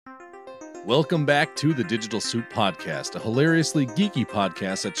Welcome back to the Digital Soup Podcast, a hilariously geeky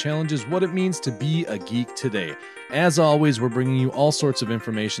podcast that challenges what it means to be a geek today. As always, we're bringing you all sorts of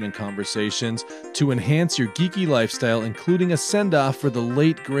information and conversations to enhance your geeky lifestyle, including a send-off for the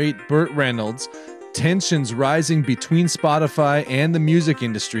late, great Burt Reynolds, tensions rising between Spotify and the music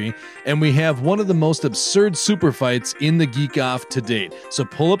industry, and we have one of the most absurd super fights in the Geek Off to date. So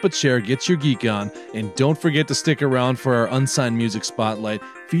pull up a chair, get your geek on, and don't forget to stick around for our unsigned music spotlight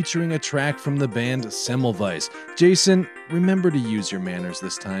featuring a track from the band Semmelweis. Jason, remember to use your manners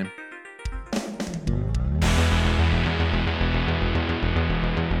this time.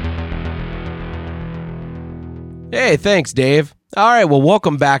 Hey, thanks, Dave. All right, well,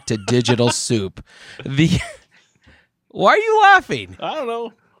 welcome back to Digital Soup. Why are you laughing? I don't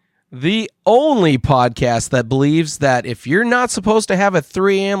know. The only podcast that believes that if you're not supposed to have a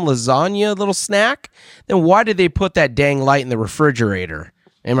 3 a.m. lasagna little snack, then why did they put that dang light in the refrigerator?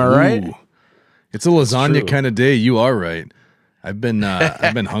 Am I right? Ooh, it's a lasagna kind of day. You are right. I've been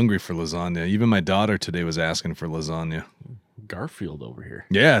hungry for lasagna. Even my daughter today was asking for lasagna. Garfield over here.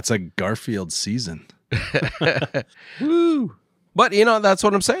 Yeah, it's like Garfield season. Woo. But that's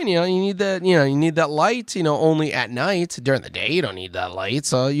what I'm saying. You need that. You need that light. Only at night. During the day, you don't need that light.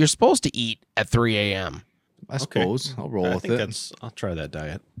 So you're supposed to eat at 3 a.m. I suppose I'll roll with it. I'll try that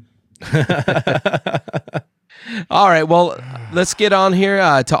diet. All right. Well, let's get on here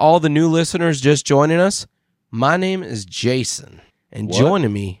to all the new listeners just joining us. My name is Jason, and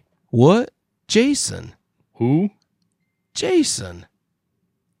joining me, Jason? Who? Jason.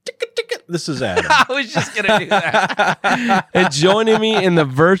 This is Adam. I was just going to do that. And joining me in the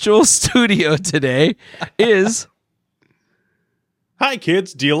virtual studio today is... Hi,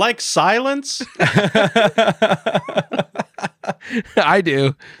 kids. Do you like silence? I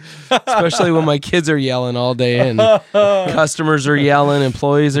do. Especially when my kids are yelling all day and customers are yelling,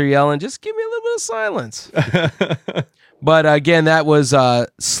 employees are yelling. Just give me a little bit of silence. But again, that was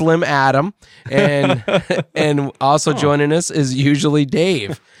Slim Adam, and also joining us is usually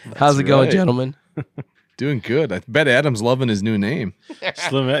Dave. How's it going, gentlemen? Doing good. I bet Adam's loving his new name.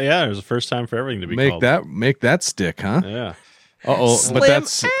 Slim, yeah, it was the first time for everything to be called. Make that stick, huh? Yeah. But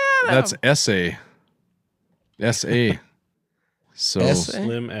that's S.A. S.A. So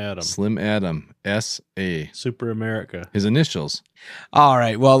Slim Adam, S.A. Super America. His initials. All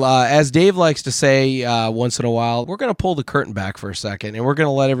right. Well, as Dave likes to say once in a while, we're going to pull the curtain back for a second, and we're going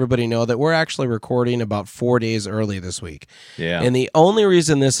to let everybody know that we're actually recording about 4 days early this week. Yeah. And the only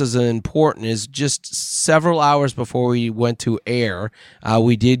reason this is important is just several hours before we went to air,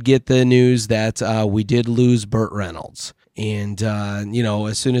 we did get the news that we did lose Burt Reynolds. And,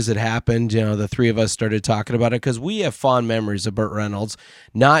 as soon as it happened, the three of us started talking about it because we have fond memories of Burt Reynolds,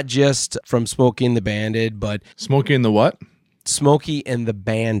 not just from Smokey and the Bandit, but... Smokey and the what? Smokey and the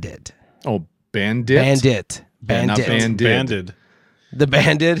Bandit. Oh, Bandit? Bandit. Yeah, not Bandit. Banded. The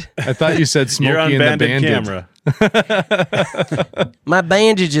Bandit? I thought you said Smokey You're on and the Bandit Bandit. camera. My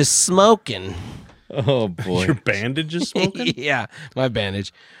bandage is smoking. Oh, boy. Your bandage is smoking? Yeah, my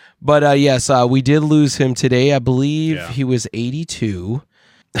bandage. But yes, we did lose him today. I believe he was 82.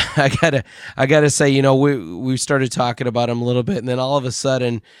 I gotta say, we started talking about him a little bit, and then all of a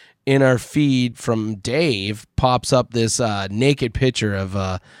sudden, in our feed from Dave pops up this naked picture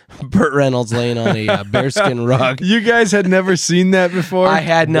of Burt Reynolds laying on a bearskin rug. You guys had never seen that before? I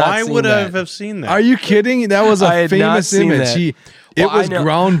had not. Why seen would that. I have seen that? Are you kidding? That was a famous image. It was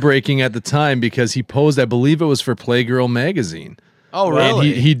groundbreaking at the time because he posed. I believe it was for Playgirl magazine. Oh,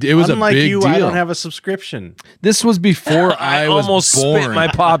 really? It was Unlike a big you, deal. I don't have a subscription. This was before I was almost born. spit my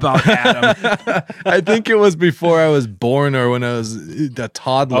pop out at him. I think it was before I was born or when I was a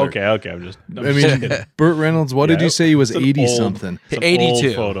toddler. Okay. I'm just Burt Reynolds, what did you say? He was 80-something. 82.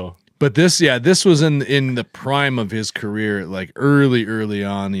 Old photo. But this was in the prime of his career, like early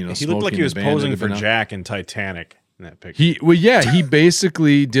on. He looked like he was posing for Jack in Titanic in that picture. He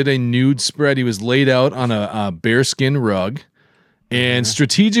basically did a nude spread. He was laid out on a bearskin rug and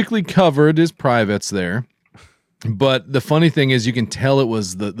strategically covered his privates there. But the funny thing is you can tell it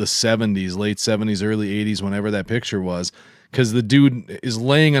was the 70s, late 70s, early 80s, whenever that picture was, because the dude is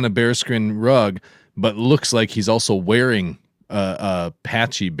laying on a bearskin rug, but looks like he's also wearing a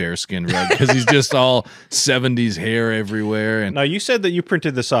patchy bearskin rug because he's just all 70s hair everywhere. And now, you said that you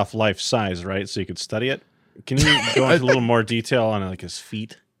printed this off life size, right? So you could study it. Can you go into a little more detail on like his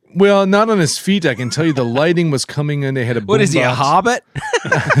feet? Well, not on his feet. I can tell you the lighting was coming in. They had a What is he, a hobbit?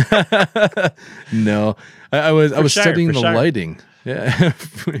 No. I was studying the Shire. lighting. Yeah,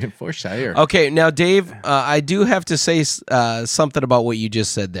 for Shire. Okay, now, Dave, I do have to say something about what you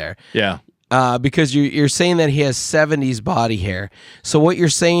just said there. Yeah. because you're saying that he has 70s body hair. So what you're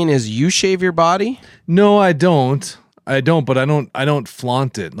saying is you shave your body? No, I don't. But I don't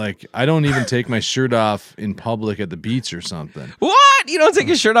flaunt it. Like, I don't even take my shirt off in public at the beach or something. What? You don't take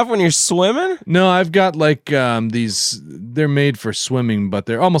your shirt off when you're swimming? No, I've got like these. They're made for swimming, but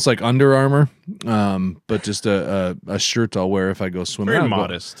they're almost like Under Armour. But just a shirt I'll wear if I go swimming. Very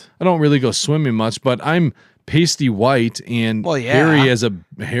modest. I don't really go swimming much, but I'm pasty white and hairy as a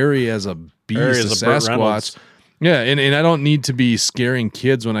beast, a Sasquatch. Yeah, and I don't need to be scaring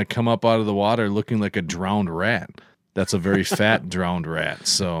kids when I come up out of the water looking like a drowned rat. That's a very fat drowned rat.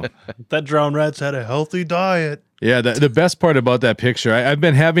 So that drowned rat's had a healthy diet. Yeah, the best part about that picture, I've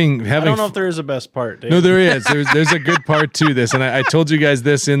been having. I don't know if there is a best part, Dave. No, there is. There's a good part to this, and I told you guys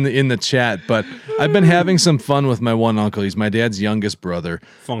this in the chat. But I've been having some fun with my one uncle. He's my dad's youngest brother.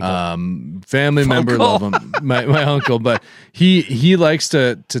 Family member, love him, my uncle. But he likes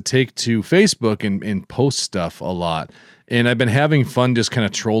to take to Facebook and post stuff a lot. And I've been having fun just kind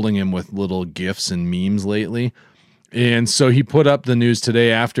of trolling him with little GIFs and memes lately. And so he put up the news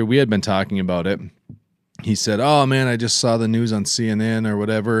today after we had been talking about it. He said, "Oh man, I just saw the news on CNN or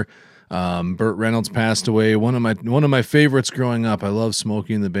whatever. Burt Reynolds passed away. One of my favorites growing up. I love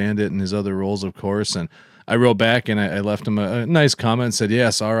Smokey and the Bandit and his other roles, of course." And I wrote back and I left him a nice comment and said,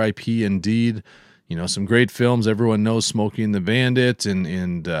 "Yes, R.I.P. indeed. You know, some great films. Everyone knows Smokey and the Bandit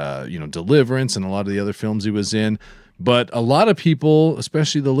and Deliverance and a lot of the other films he was in." But a lot of people,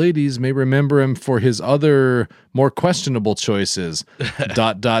 especially the ladies, may remember him for his other more questionable choices, ...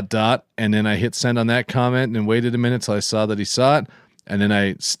 And then I hit send on that comment and waited a minute till I saw that he saw it. And then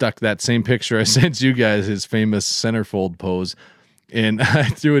I stuck that same picture I sent you guys, his famous centerfold pose. And I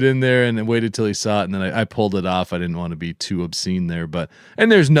threw it in there and waited till he saw it. And then I pulled it off. I didn't want to be too obscene there.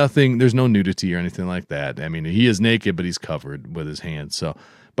 And there's no nudity or anything like that. I mean, he is naked, but he's covered with his hands. So...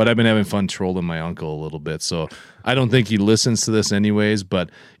 But I've been having fun trolling my uncle a little bit, so I don't think he listens to this anyways. But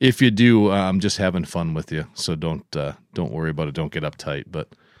if you do, I'm just having fun with you, so don't worry about it. Don't get uptight. But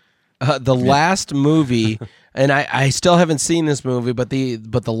the last movie, and I still haven't seen this movie, but the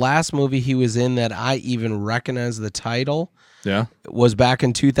last movie he was in that I even recognize the title, was back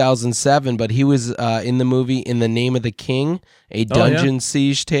in 2007. But he was in the movie In the Name of the King, a dungeon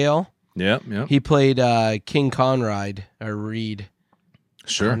siege tale. Yeah. He played King Conrad or Reed.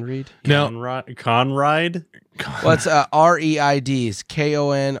 Sure. Conrad? Well, it's R-E-I-D. It's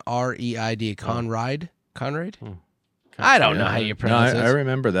Konreid. Conrad? I don't know how you pronounce it. I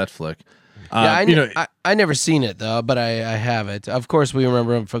remember that flick. I never seen it though, but I have it. Of course, we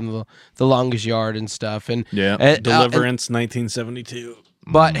remember him from the Longest Yard and stuff. And Deliverance, 1972.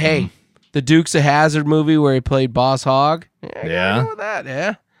 But hey, the Dukes of Hazzard movie where he played Boss Hogg. Yeah, know that.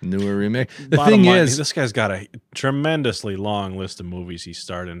 Yeah. Newer remake. The thing is, this guy's got a tremendously long list of movies he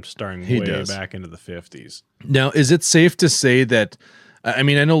starred in, starring way back into the 50s. Now, is it safe to say that, I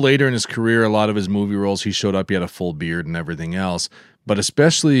mean, I know later in his career, a lot of his movie roles, he showed up, he had a full beard and everything else, but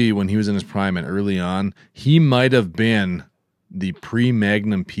especially when he was in his prime and early on, he might have been the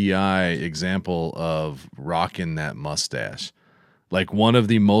pre-Magnum P.I. example of rocking that mustache. Like one of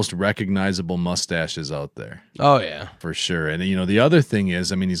the most recognizable mustaches out there. Oh, yeah. For sure. And, the other thing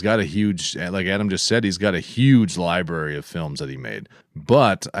is, I mean, he's got a huge, like Adam just said, he's got a huge library of films that he made.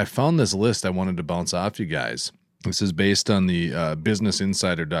 But I found this list I wanted to bounce off you guys. This is based on the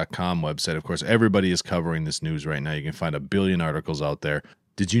businessinsider.com website. Of course, everybody is covering this news right now. You can find a billion articles out there.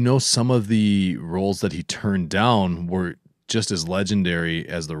 Did you know some of the roles that he turned down were just as legendary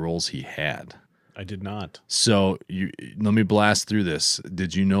as the roles he had? I did not. So let me blast through this.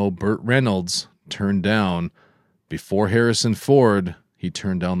 Did you know Burt Reynolds turned down, before Harrison Ford, he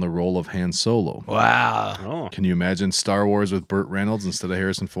turned down the role of Han Solo? Wow. Oh. Can you imagine Star Wars with Burt Reynolds instead of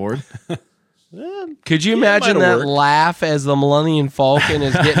Harrison Ford? Could you imagine that laugh as the Millennium Falcon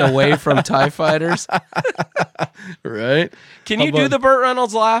is getting away from TIE fighters? Right? Can you do the Burt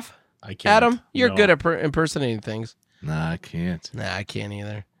Reynolds laugh? I can't. Adam, you're good at impersonating things. Nah, I can't. Nah, I can't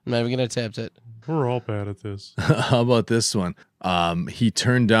either. I'm not even going to attempt it. We're all bad at this. How about this one? He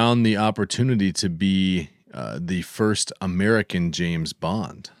turned down the opportunity to be the first American James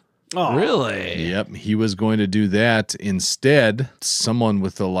Bond. Oh, really? Yep, he was going to do that. Instead, someone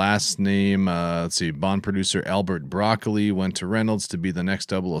with the last name, Bond producer Albert Broccoli went to Reynolds to be the next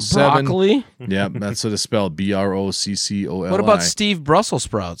 007. Broccoli? Yep, that's what it's spelled, Broccoli. What about Steve Brussels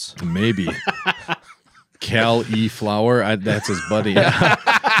sprouts? Maybe. Cal E. Flower, that's his buddy. but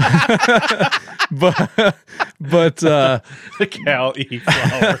the Cal E.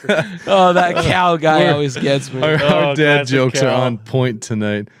 Flower. Oh, that Cal guy always gets me. Our dad jokes are on point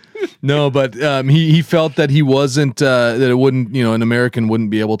tonight. No, but he felt that he wasn't that it wouldn't, an American wouldn't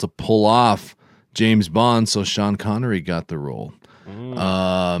be able to pull off James Bond, so Sean Connery got the role.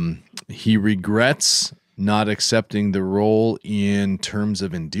 He regrets not accepting the role in Terms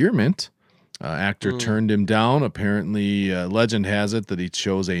of Endearment. Actor turned him down. Apparently, legend has it that he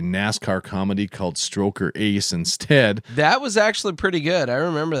chose a NASCAR comedy called Stroker Ace instead. That was actually pretty good. I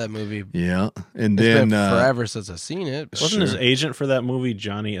remember that movie. Yeah, and It's then been forever since I've seen it. Wasn't his agent for that movie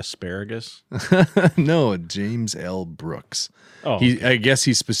Johnny Asparagus? no, James L. Brooks. Oh, I guess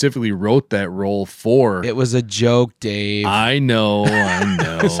he specifically wrote that role for. It was a joke, Dave. I know.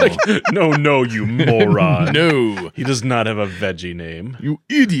 it's like, no, you moron. No, He does not have a veggie name. you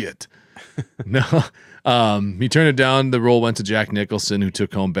idiot. No, he turned it down. The role went to Jack Nicholson, who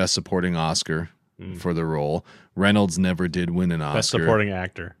took home Best Supporting Oscar for the role. Reynolds never did win an Oscar. Best supporting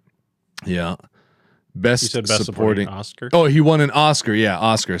actor. Yeah. You Best said best supporting Oscar? Oh, he won an Oscar. Yeah,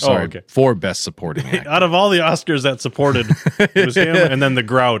 Oscar. Sorry. okay. For Best Supporting Actor. Out of all the Oscars that supported, it was him and then the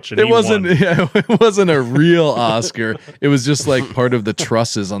Grouch. And It he wasn't. won. Yeah, it wasn't a real Oscar. It was just like part of the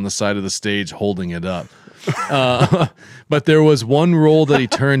trusses on the side of the stage holding it up. But there was one role that he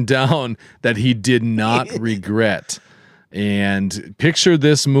turned down that he did not regret. And picture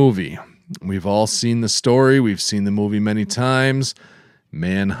this movie. We've all seen the story. We've seen the movie many times.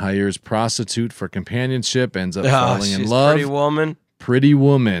 Man hires prostitute for companionship, ends up falling in love. Pretty Woman. Pretty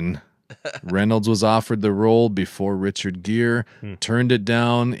Woman. Reynolds was offered the role before Richard Gere, turned it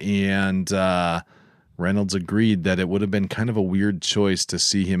down, and Reynolds agreed that it would have been kind of a weird choice to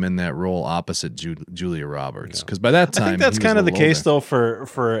see him in that role opposite Julia Roberts. Because by that time, I think that's he was kind a of the little case, older. though,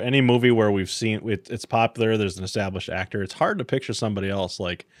 for any movie where we've seen it's popular, there's an established actor. It's hard to picture somebody else.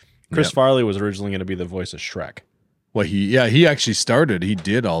 Like Chris Farley was originally going to be the voice of Shrek. Well, he actually started. He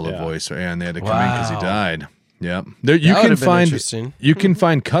did all the voice, and they had to come in because he died. Yep, there you That can would've been find interesting. you can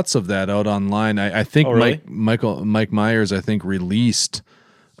find cuts of that out online. I think Oh, really? Mike Myers released,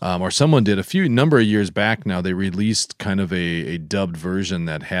 or someone did a number of years back now. They released kind of a dubbed version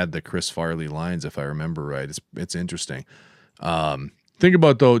that had the Chris Farley lines, if I remember right. It's interesting. Think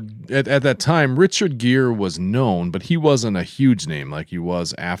about though at that time, Richard Gere was known, but he wasn't a huge name like he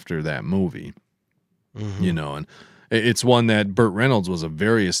was after that movie. And it's one that Burt Reynolds was a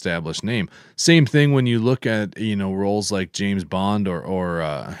very established name. Same thing when you look at roles like James Bond or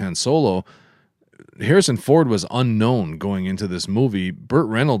Han Solo. Harrison Ford was unknown going into this movie. Burt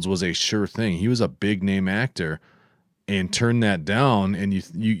Reynolds was a sure thing. He was a big name actor, and turned that down. And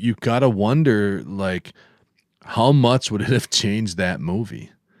you gotta wonder, like, how much would it have changed that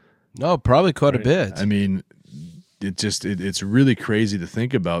movie? No, probably quite a bit. I mean, it's really crazy to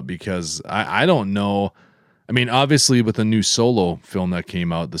think about because I don't know. I mean, obviously, with the new Solo film that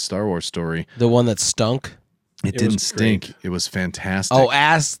came out, the Star Wars story, The one that stunk. it didn't stink. It was fantastic. Oh,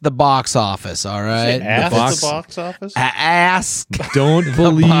 ask the box office, all right? Ask the box office? Ask. Don't box.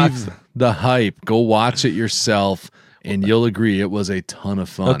 believe the hype. Go watch it yourself, and you'll agree it was a ton of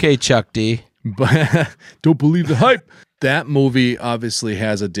fun. Okay, Chuck D. But don't believe the hype. That movie obviously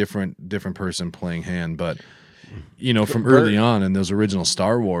has a different person playing Han, but from early on in those original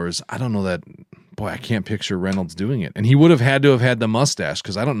Star Wars, I don't know that. Boy, I can't picture Reynolds doing it, and he would have had to have had the mustache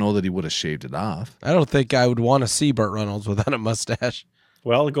because I don't know that he would have shaved it off. I don't think I would want to see Burt Reynolds without a mustache.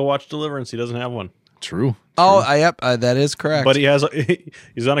 Well, go watch Deliverance. He doesn't have one. True. Oh, yep, that is correct. But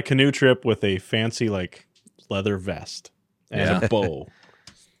he's on a canoe trip with a fancy leather vest and a bow.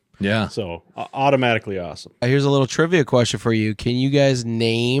 Yeah. So automatically awesome. Here's a little trivia question for you. Can you guys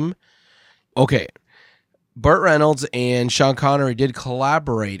name? Okay, Burt Reynolds and Sean Connery did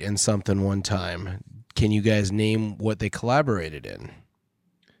collaborate in something one time. Can you guys name what they collaborated in?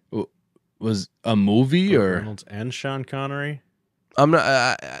 Was a movie or Reynolds and Sean Connery? I'm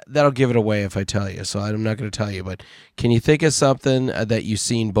not. That'll give it away if I tell you. So I'm not going to tell you. But can you think of something that you've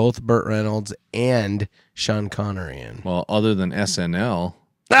seen both Burt Reynolds and Sean Connery in? well, other than SNL?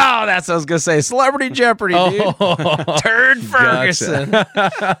 Oh, that's what I was going to say. Celebrity Jeopardy, dude. Turd Ferguson.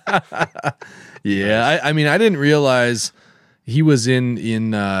 Yeah, I mean, I didn't realize he was in. Do you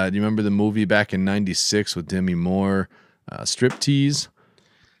remember the movie back in '96 with Demi Moore, Striptease?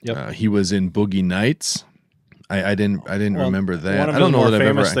 Yep. He was in Boogie Nights. I didn't remember that. One of I don't his know more that I've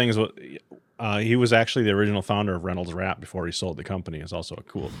famous ever. things was he was actually the original founder of Reynolds Wrap before he sold the company. It's also a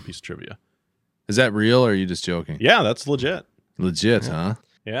cool piece of trivia. Is that real or are you just joking? Yeah, that's legit. Legit, huh?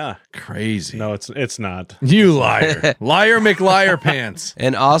 Yeah. Crazy. No, it's not. You liar. Liar McLiar pants.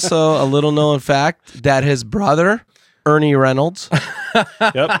 And also a little known fact that his brother, Ernie Reynolds,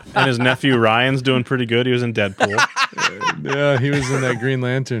 Yep. And his nephew Ryan's doing pretty good. He was in Deadpool. Yeah, he was in that Green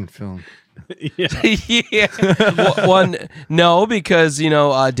Lantern film. No, because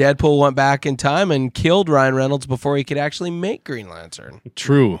Deadpool went back in time and killed Ryan Reynolds before he could actually make Green Lantern.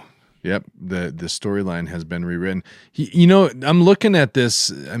 True. Yep, the storyline has been rewritten. I'm looking at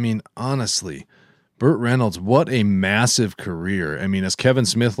this. I mean, honestly, Burt Reynolds, what a massive career. I mean, as Kevin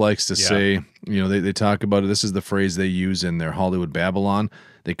Smith likes to say, they talk about it. This is the phrase they use in their Hollywood Babylon.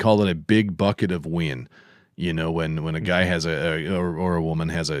 They call it a big bucket of win. When a guy has or a woman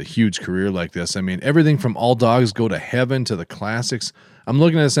has a huge career like this. I mean, everything from All Dogs Go to Heaven to the classics. I'm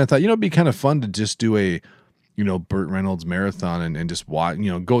looking at this and I thought, it'd be kind of fun to just do a Burt Reynolds marathon and just watch,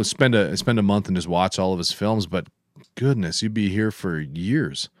 go spend a month and just watch all of his films. But goodness, you'd be here for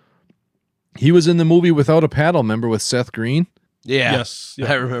years. He was in the movie Without a Paddle, remember, with Seth Green? Yeah. Yes.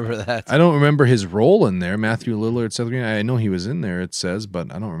 I remember that. I don't remember his role in there. Matthew Lillard, Seth Green. I know he was in there, it says,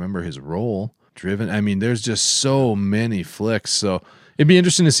 but I don't remember his role. Driven. I mean, there's just so many flicks. So it'd be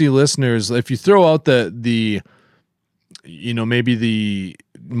interesting to see listeners, if you throw out the maybe the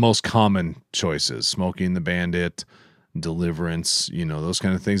most common choices, Smokey and the Bandit, Deliverance, those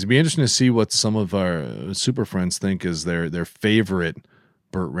kind of things. It'd be interesting to see what some of our super friends think is their favorite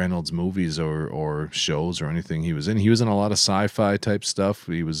Burt Reynolds movies or shows or anything he was in. He was in a lot of sci-fi type stuff.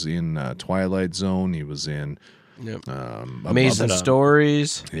 He was in Twilight Zone. He was in Amazing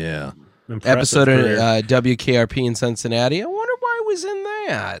Stories. Yeah. Episode of WKRP in Cincinnati. I wonder why he was in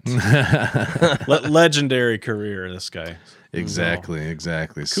that. Legendary career, this guy. Exactly.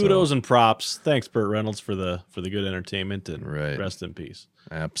 Kudos and props. Thanks, Burt Reynolds, for the good entertainment, and rest in peace.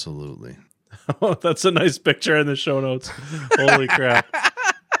 Absolutely. Oh, that's a nice picture in the show notes. Holy crap.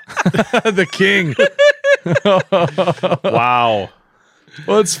 The king. Wow.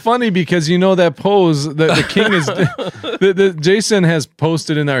 Well, it's funny because that pose, the king is, Jason has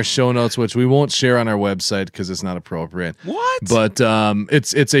posted in our show notes, which we won't share on our website because it's not appropriate. What? But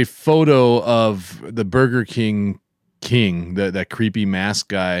it's a photo of the Burger King, that creepy mask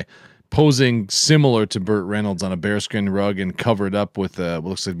guy, posing similar to Burt Reynolds on a bearskin rug and covered up with what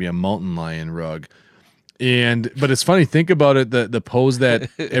looks like to be a mountain lion rug. But it's funny, think about it, the pose that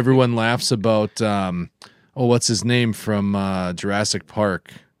everyone laughs about. What's his name from Jurassic Park?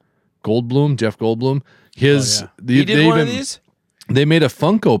 Jeff Goldblum. He did one of these? They made a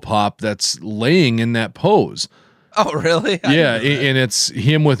Funko Pop that's laying in that pose. Oh, really? Yeah, and it's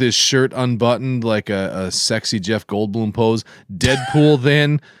him with his shirt unbuttoned, like a sexy Jeff Goldblum pose. Deadpool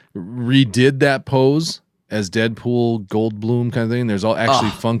then redid that pose as Deadpool Goldblum kind of thing. There's all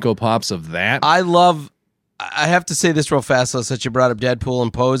actually Funko Pops of that. I have to say this real fast, though, since you brought up Deadpool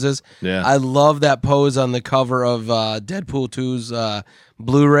and poses. Yeah. I love that pose on the cover of Deadpool 2's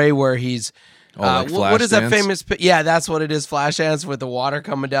Blu-ray where he's... what is that famous... Yeah, that's what it is, Flashdance, with the water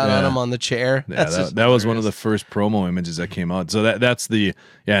coming down on him on the chair. Yeah, that was one of the first promo images that came out. So that's the...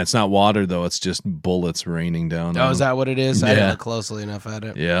 Yeah, it's not water, though. It's just bullets raining down on is that what it is? Yeah. I didn't look closely enough at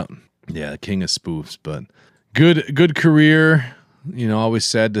it. Yeah. Yeah, king of spoofs, but good career. Always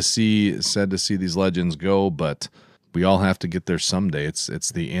sad to see these legends go, but we all have to get there someday.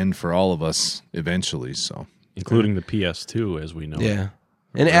 It's the end for all of us eventually. So, including the PS2, as we know. Yeah.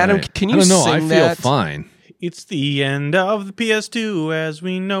 And Adam, can you I don't know. sing I feel that? fine. It's the end of the PS2 as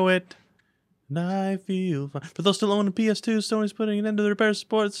we know it. And I feel fine. For those still owning a PS2, Sony's putting an end to the repair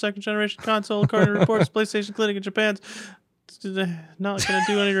support of the second generation console. According to reports, PlayStation Clinic in Japan's not going to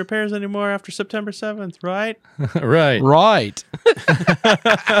do any repairs anymore after September 7th, right? Right.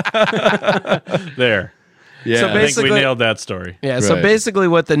 There. Yeah. So I think we nailed that story. Yeah, so basically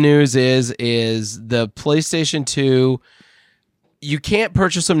what the news is the PlayStation 2, you can't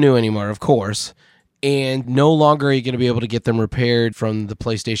purchase them new anymore, of course, and no longer are you going to be able to get them repaired from the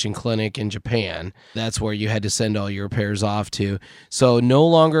PlayStation Clinic in Japan. That's where you had to send all your repairs off to. So no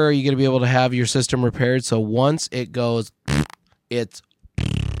longer are you going to be able to have your system repaired. So once it goes, it's...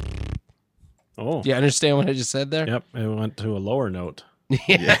 Oh. Do you understand what I just said there? Yep, it went to a lower note.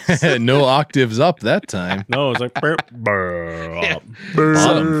 Yes. No octaves up that time. No, it's like... Bottom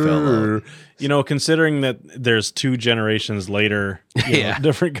fell out. Considering that there's 2 generations later,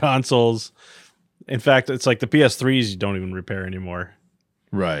 different consoles... In fact, it's like the PS3s you don't even repair anymore.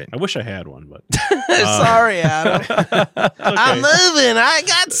 Right. I wish I had one, but... Sorry, Adam. I'm moving. I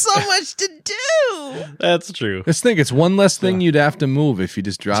got so much to do. That's true. Just think, it's one less thing you'd have to move if you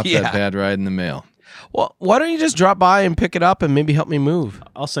just dropped that bad ride in the mail. Well, why don't you just drop by and pick it up and maybe help me move?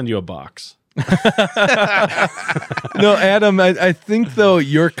 I'll send you a box. No, Adam, I think, though,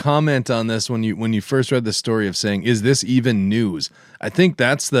 your comment on this when you first read the story of saying, is this even news? I think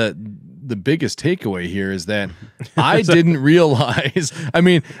that's the the biggest takeaway here is that I didn't realize. I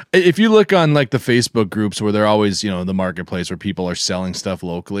mean, if you look on like the Facebook groups where they're always, the marketplace where people are selling stuff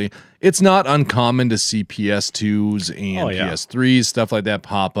locally, it's not uncommon to see PS2s and PS3s, stuff like that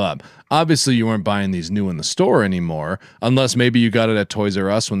pop up. Obviously, you weren't buying these new in the store anymore, unless maybe you got it at Toys R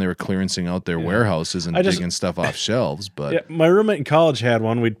Us when they were clearancing out their warehouses and digging stuff off shelves. But my roommate in college had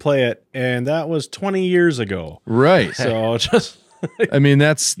one. We'd play it, and that was 20 years ago. Right. So just... I mean,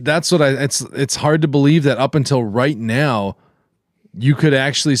 that's what it's hard to believe that up until right now, you could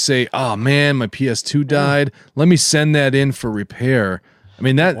actually say, oh man, my PS2 died. Let me send that in for repair. I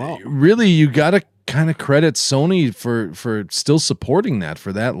mean, really, you got to kind of credit Sony for still supporting that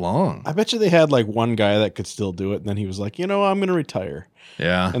for that long. I bet you they had like one guy that could still do it, and then he was like, I'm going to retire.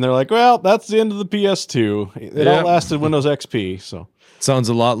 Yeah. And they're like, well, that's the end of the PS2. It outlasted Windows XP, so... Sounds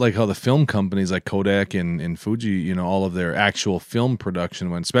a lot like how the film companies like Kodak and Fuji, all of their actual film production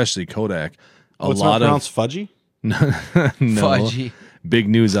went, especially Kodak. Fudgy? No. Fudgy. Big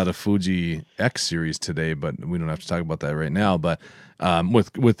news out of Fuji X series today, but we don't have to talk about that right now. But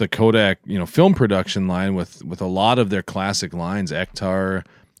with the Kodak, film production line, with a lot of their classic lines, Ektar,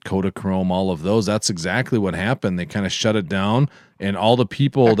 Kodachrome, all of those, that's exactly what happened. They kind of shut it down, and all the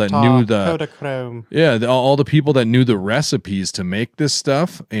people that knew all the people that knew the recipes to make this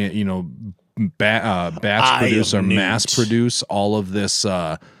stuff, and batch produce or mass produce all of this,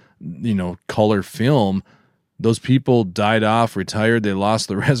 color film. Those people died off, retired. They lost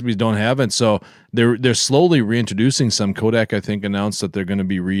the recipes, don't have it. So they're slowly reintroducing some. Kodak, I think, announced that they're going to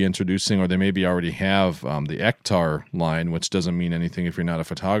be reintroducing, or they maybe already have, the Ektar line, which doesn't mean anything if you're not a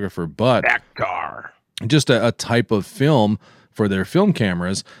photographer. But Ektar, just a type of film for their film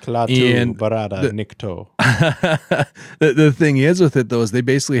cameras. And Nikto. The thing is with it, though, is they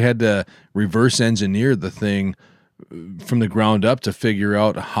basically had to reverse engineer the thing from the ground up to figure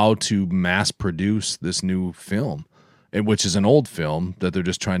out how to mass produce this new film, which is an old film that they're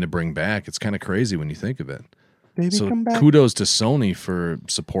just trying to bring back. It's kind of crazy when you think of it. Baby, so kudos to Sony for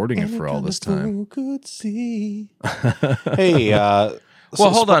supporting it for all this time. Could see. Hey, well,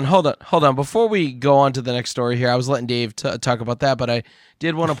 hold on. Before we go on to the next story here, I was letting Dave talk about that, but I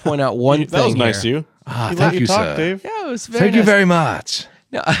did want to point out one thing. That was nice of you. Thank you, sir. Dave. Yeah, it was very Thank nice. you very much.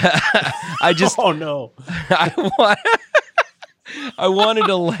 No, I just. Oh no! I wanted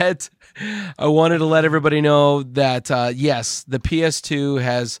to let everybody know that yes, the PS2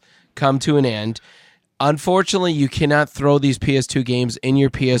 has come to an end. Unfortunately, you cannot throw these PS2 games in your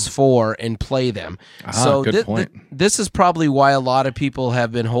PS4 and play them. So good point. This is probably why a lot of people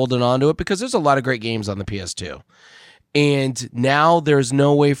have been holding on to it, because there's a lot of great games on the PS2. And now there's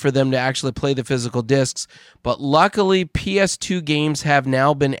no way for them to actually play the physical discs. But luckily, PS2 games have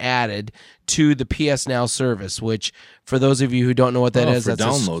now been added to the PS Now service, which, for those of you who don't know what that is, for that's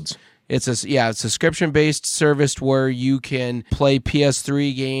downloads. It's a subscription-based service where you can play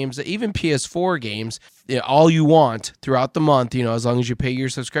PS3 games, even PS4 games, all you want throughout the month, as long as you pay your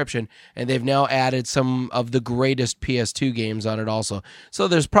subscription. And they've now added some of the greatest PS2 games on it also. So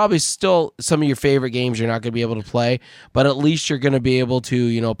there's probably still some of your favorite games you're not going to be able to play, but at least you're going to be able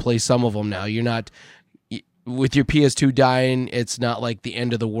to, play some of them now. You're not... With your PS2 dying, it's not like the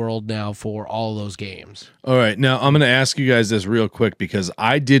end of the world now for all those games. All right. Now, I'm going to ask you guys this real quick, because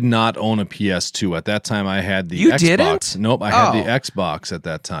I did not own a PS2. At that time, I had the Xbox. Didn't? Nope, I had the Xbox at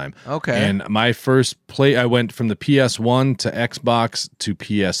that time. Okay. And my first I went from the PS1 to Xbox to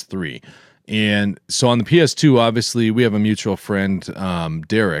PS3. And so on the PS2, obviously, we have a mutual friend,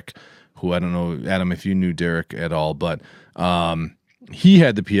 Derek, who I don't know, Adam, if you knew Derek at all, but... he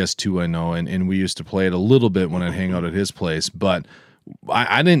had the PS2, I know, and we used to play it a little bit when I'd hang out at his place, but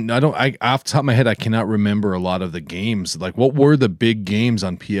off the top of my head, I cannot remember a lot of the games. Like, what were the big games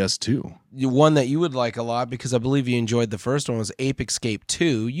on PS2? The one that you would like a lot, because I believe you enjoyed the first one, was Ape Escape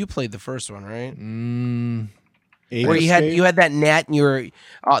 2. You played the first one, right? Where you had that net, and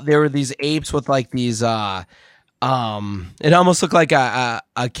there were these apes with like these it almost looked like a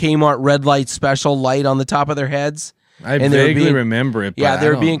Kmart red light special light on the top of their heads. I vaguely remember it. But yeah, they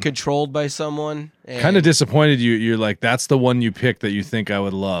were being controlled by someone. Kind of disappointed you. You're like, that's the one you picked that you think I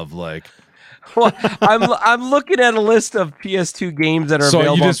would love. Like, well, I'm looking at a list of PS2 games that are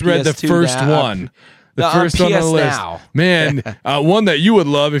available. So you just read the first one. The first one on the list. Now. Man, one that you would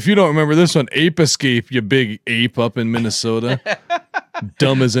love, if you don't remember this one, Ape Escape, you big ape up in Minnesota.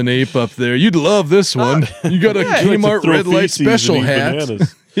 Dumb as an ape up there. You'd love this one. You got a Kmart red light special hat.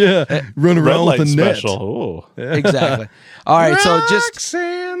 Yeah, run around with a net. Special. Oh. Exactly. All right, so just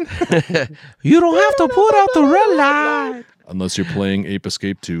you don't have to put out the red light unless you're playing Ape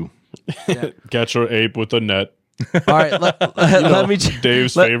Escape 2. Catch your ape with a net. All right, let me.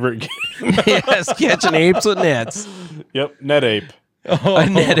 Dave's favorite game. Yes, catching apes with nets. Yep, NetApe. A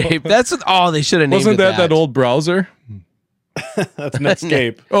net ape. That's they should have named Wasn't it that old browser? That's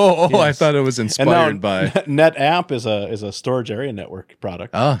Netscape. Yes. I Yes. thought it was inspired by NetApp is a storage area network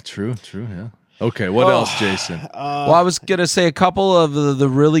product. True, yeah. Okay, what else, Jason? Well, I was gonna say a couple of the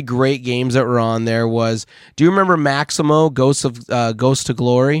really great games that were on there was. Do you remember Maximo Ghost to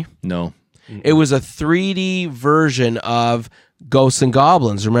Glory? No. It was a 3D version of Ghosts and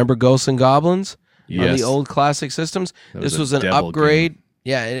Goblins. Remember Ghosts and Goblins on Yes. the old classic systems? This was an devil upgrade. game.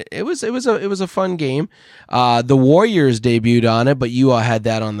 Yeah, it was a fun game. The Warriors debuted on it, but you all had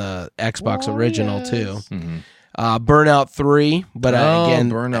that on the Xbox original too. Mm-hmm. Burnout 3, but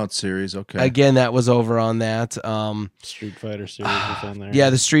again, Burnout series. Okay. again that was over on that. Street Fighter series was on there.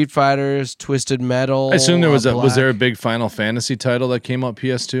 Yeah, the Street Fighters, Twisted Metal. I assume there was Black. was there a big Final Fantasy title that came out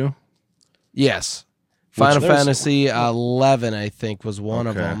PS2? Yes. Final there's- Fantasy 11, I think, was one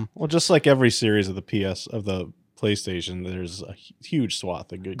of Okay. them. Well, just like every series of the PlayStation, there's a huge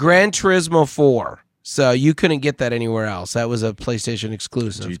swath of good. Gran Turismo 4. So you couldn't get that anywhere else. That was a PlayStation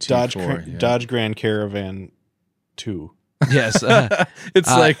exclusive. GT4. yeah. Dodge Grand Caravan 2. Yes. It's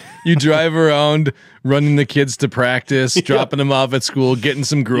like you drive around running the kids to practice, dropping them off at school, getting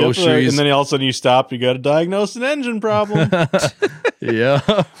some groceries. And then all of a sudden you stop, you got to diagnose an engine problem. Yeah.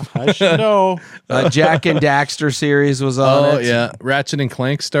 I should know. Jack and Daxter series was on it. Yeah. Ratchet and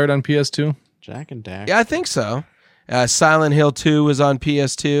Clank start on PS2? Jack and Dax. Yeah, I think so. Silent Hill 2 was on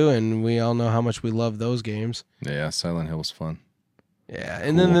PS2, and we all know how much we love those games. Yeah, Silent Hill was fun. Yeah,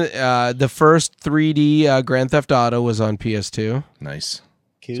 and then the first 3D Grand Theft Auto was on PS2. Nice.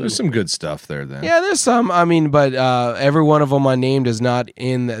 Cool. So there's some good stuff there then. Yeah, there's some. I mean, but every one of them I named is not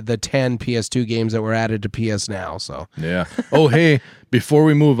in the 10 PS2 games that were added to PS Now. So Yeah. Oh, hey, before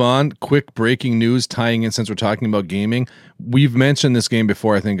we move on, quick breaking news tying in since we're talking about gaming. We've mentioned this game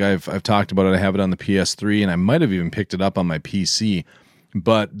before. I think I've talked about it. I have it on the PS3, and I might have even picked it up on my PC.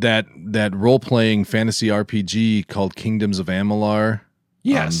 But that role-playing fantasy RPG called Kingdoms of Amalur,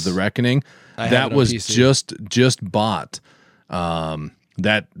 Yes. The Reckoning, I have that it on was PC. just bought.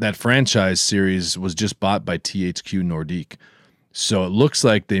 That franchise series was just bought by THQ Nordic. So it looks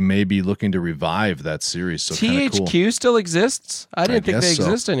like they may be looking to revive that series. So kinda cool. THQ still exists? I didn't think they guess so.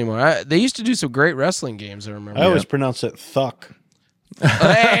 exist anymore. They used to do some great wrestling games, I remember. I always pronounce it Thuck.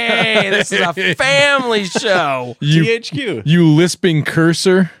 Hey, this is a family show. THQ. You lisping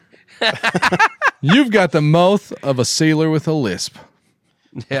cursor. You've got the mouth of a sailor with a lisp.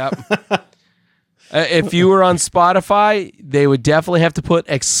 Yep. If you were on Spotify, they would definitely have to put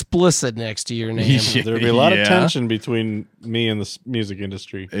explicit next to your name. Yeah. There would be a lot Yeah. of tension between me and the music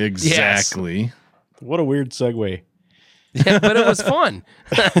industry. Exactly. What a weird segue. Yeah, but it was fun.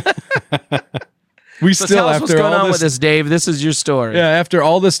 We So still, tell us what's after going all on this, with this, Dave. This is your story. yeah, after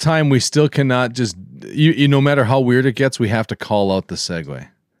all this time, we still cannot just. You no matter how weird it gets, we have to call out the segue.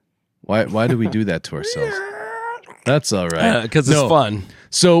 Why do we do that to ourselves? That's all right. Because it's fun.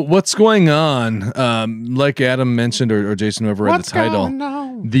 So what's going on? Like Adam mentioned, or Jason, whoever read the title,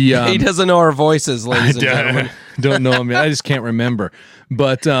 the He doesn't know our voices, ladies and gentlemen. don't know. I mean, I just can't remember.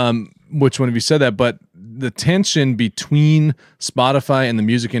 But which one of you said that? But the tension between Spotify and the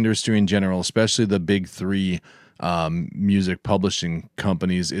music industry in general, especially the big three music publishing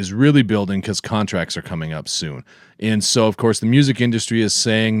companies, is really building because contracts are coming up soon. And so, of course, the music industry is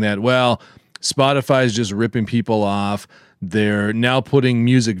saying that, well, Spotify is just ripping people off. They're now putting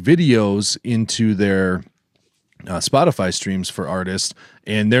music videos into their Spotify streams for artists,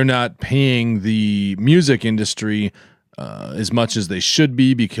 and they're not paying the music industry as much as they should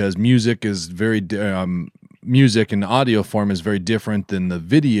be because music is music in audio form is very different than the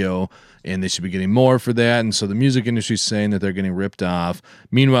video, and they should be getting more for that. And so the music industry is saying that they're getting ripped off.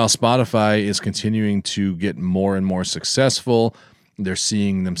 Meanwhile, Spotify is continuing to get more and more successful. They're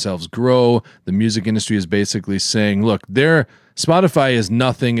seeing themselves grow. The music industry is basically saying, look, Spotify is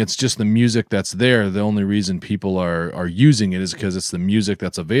nothing. It's just the music that's there. The only reason people are using it is because it's the music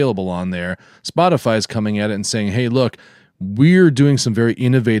that's available on there. Spotify is coming at it and saying, hey, look, we're doing some very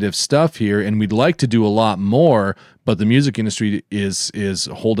innovative stuff here, and we'd like to do a lot more, but the music industry is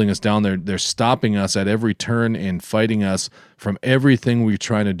holding us down. They're stopping us at every turn and fighting us from everything we're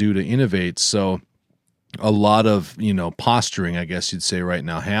trying to do to innovate. So a lot of, posturing, I guess you'd say, right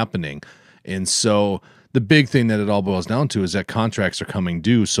now happening. And so the big thing that it all boils down to is that contracts are coming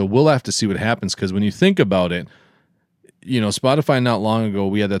due. So we'll have to see what happens, because when you think about it, Spotify not long ago,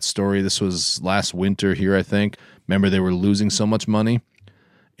 we had that story. This was last winter here, I think. Remember, they were losing so much money,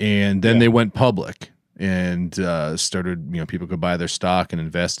 and then they went public. and started, people could buy their stock and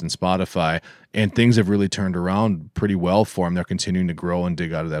invest in Spotify, and things have really turned around pretty well for them. They're continuing to grow and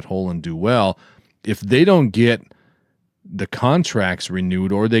dig out of that hole and do well. If they don't get the contracts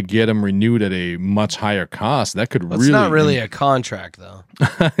renewed, or they get them renewed at a much higher cost, that could It's not really a contract, though.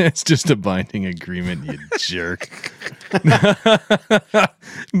 It's just a binding agreement, you jerk. But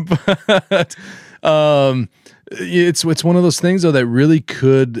it's one of those things, though, that really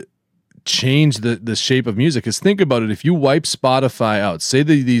could change the shape of music. Because think about it, if you wipe Spotify out, say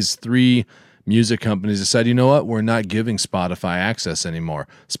that these 3 music companies decide, you know what, we're not giving Spotify access anymore.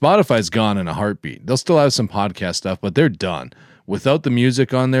 Spotify's gone in a heartbeat. They'll still have some podcast stuff, but they're done. Without the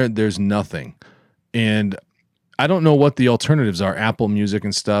music on there, there's nothing. And I don't know what the alternatives are, Apple Music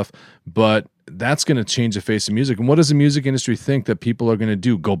and stuff, but that's going to change the face of music. And what does the music industry think that people are going to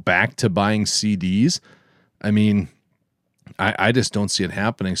do? Go back to buying CDs? I mean, I just don't see it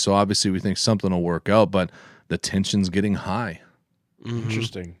happening. So obviously we think something will work out, but the tension's getting high.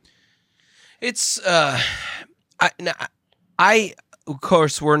 Interesting. It's I of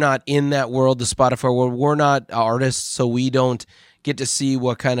course we're not in that world, the Spotify world. We're not artists, so we don't get to see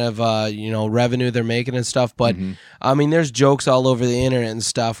what kind of revenue they're making and stuff. But I mean, there's jokes all over the internet and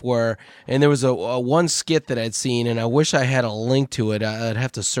stuff and there was a one skit that I'd seen, and I wish I had a link to it. I'd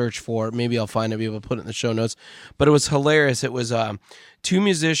have to search for it. Maybe I'll find it, be able to put it in the show notes. But it was hilarious. It was 2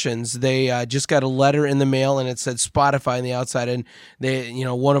 musicians. They just got a letter in the mail, and it said Spotify on the outside, and they,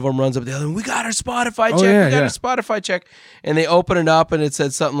 one of them runs up to the other, we got our Spotify check. We got our Spotify check. And they open it up, and it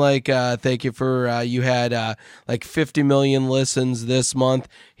said something like, thank you for, you had like 50 million listens this month.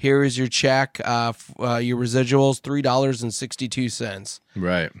 Here is your check, your residuals, $3.62.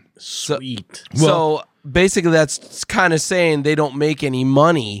 Right. Sweet. So basically that's kind of saying they don't make any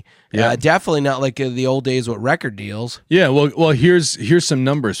money. Yeah, definitely not like the old days with record deals. Yeah, well, here's some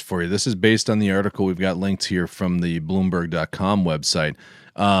numbers for you. This is based on the article we've got linked here from the Bloomberg.com website.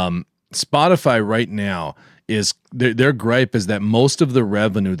 Spotify right now is their gripe is that most of the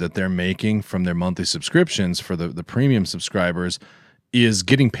revenue that they're making from their monthly subscriptions for the premium subscribers is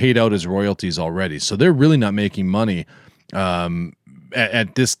getting paid out as royalties already. So they're really not making money.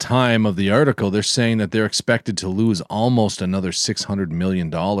 At this time of the article, they're saying that they're expected to lose almost another $600 million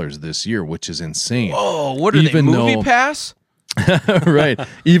this year, which is insane. Oh, what are they, Movie Pass? Right.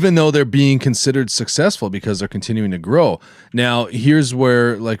 Even though they're being considered successful because they're continuing to grow. Now, here's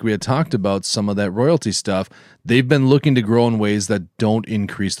where, like we had talked about, some of that royalty stuff, they've been looking to grow in ways that don't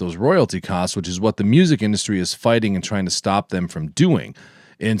increase those royalty costs, which is what the music industry is fighting and trying to stop them from doing.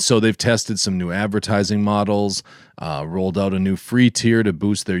 And so they've tested some new advertising models, rolled out a new free tier to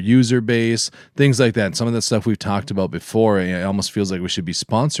boost their user base, things like that. Some of that stuff we've talked about before. It almost feels like we should be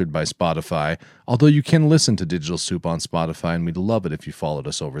sponsored by Spotify, although you can listen to Digital Soup on Spotify, and we'd love it if you followed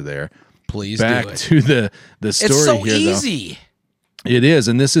us over there. Please Back do it. to the story it's so here, easy. Though. It is,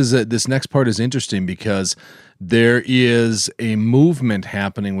 and this next part is interesting because there is a movement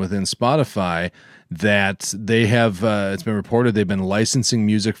happening within Spotify that they have, it's been reported they've been licensing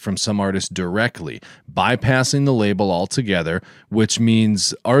music from some artists directly, bypassing the label altogether, which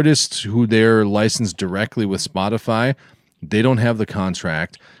means artists who they're licensed directly with Spotify, they don't have the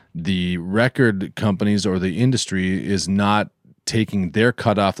contract. The record companies or the industry is not taking their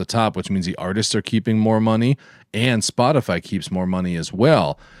cut off the top, which means the artists are keeping more money and Spotify keeps more money as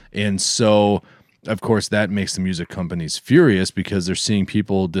well. And so, of course, that makes the music companies furious because they're seeing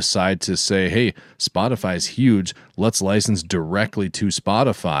people decide to say, hey, Spotify is huge. Let's license directly to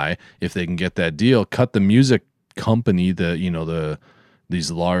Spotify if they can get that deal. Cut the music company,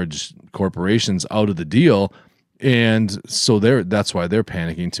 these large corporations out of the deal. And so that's why they're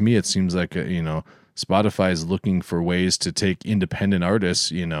panicking. To me, it seems like, Spotify is looking for ways to take independent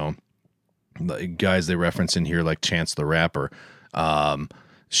artists, guys they reference in here like Chance the Rapper,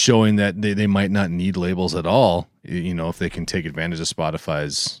 showing that they might not need labels at all, if they can take advantage of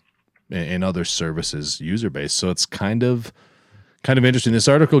Spotify's and other services user base. So it's kind of interesting. This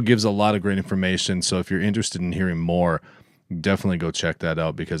article gives a lot of great information. So if you're interested in hearing more, definitely go check that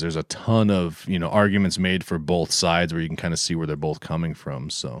out because there's a ton of, arguments made for both sides where you can kind of see where they're both coming from.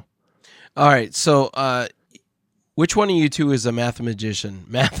 So, all right. So, which one of you two is a mathematician?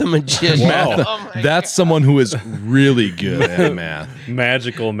 Mathematician. Wow. That's someone who is really good at math.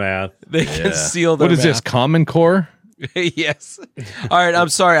 Magical math. They can seal their What is math. this, Common Core? Yes. All right. I'm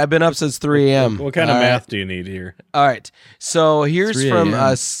sorry. I've been up since 3 a.m. What kind of math do you need here? All right. So here's from 3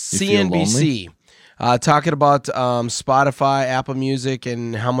 a.m. CNBC talking about Spotify, Apple Music,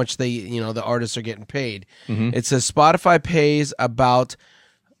 and how much they, the artists are getting paid. Mm-hmm. It says Spotify pays about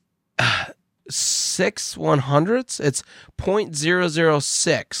 6/100ths. It's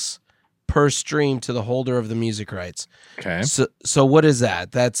 0.006% per stream to the holder of the music rights. Okay. So what is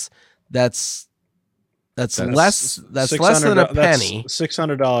that? That's less than a penny.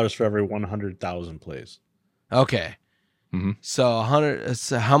 $600 for every 100,000 plays. Okay. Mm-hmm. So 100.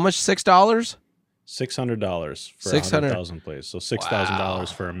 So how much? $6? $600 for 100,000 plays. So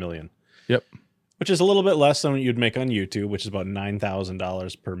 $6,000 for a million. Yep. Which is a little bit less than what you'd make on YouTube, which is about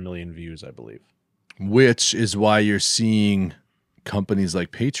 $9,000 per million views, I believe. Which is why you're seeing companies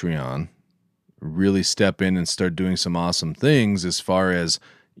like Patreon really step in and start doing some awesome things as far as,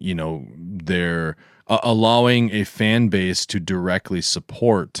 they're allowing a fan base to directly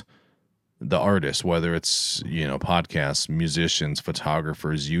support the artist, whether it's, podcasts, musicians,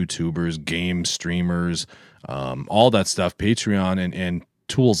 photographers, YouTubers, game streamers, all that stuff. Patreon and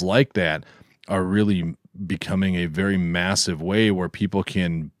tools like that are really becoming a very massive way where people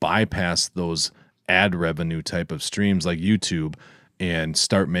can bypass those ad revenue type of streams like YouTube and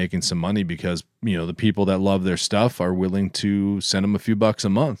start making some money because, the people that love their stuff are willing to send them a few bucks a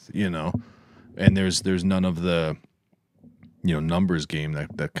month, and there's none of the, numbers game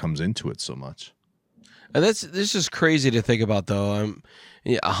that comes into it so much. And this is crazy to think about though.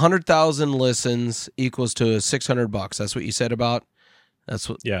 100,000 listens equals to $600. That's what you said about.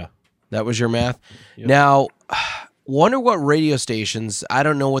 Yeah. That was your math. Yep. Now, wonder what radio stations, I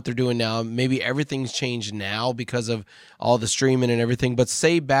don't know what they're doing now. Maybe everything's changed now because of all the streaming and everything. But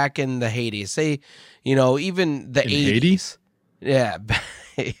say back in the heyday, even the 80s. Yeah.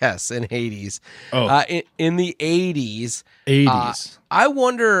 Yes, in Hades. Oh. In the 80s. I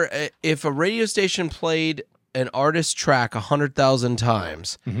wonder if a radio station played an artist track 100,000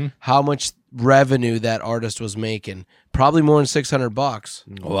 times, how much revenue that artist was making. Probably more than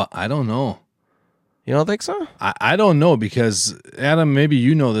 $600. Well, I don't know. You don't think so? I don't know because, Adam, maybe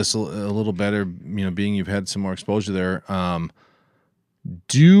you know this a little better, being you've had some more exposure there.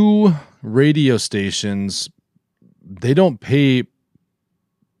 Do radio stations, they don't pay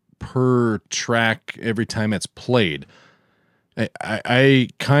per track every time it's played. I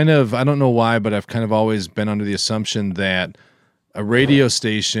don't know why, but I've kind of always been under the assumption that a radio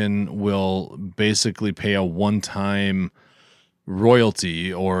station will basically pay a one-time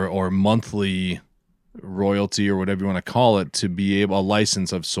royalty or monthly royalty or whatever you want to call it to be able, a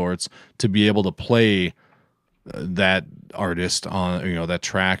license of sorts, to be able to play that artist on, that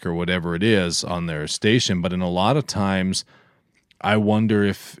track or whatever it is on their station. But in a lot of times, I wonder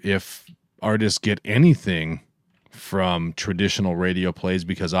if artists get anything from traditional radio plays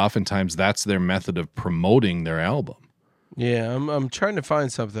because oftentimes that's their method of promoting their album. Yeah, I'm trying to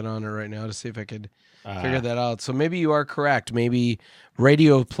find something on it right now to see if I could figure that out. So maybe you are correct. Maybe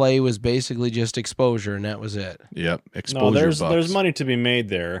radio play was basically just exposure, and that was it. Yep, exposure. No, there's money to be made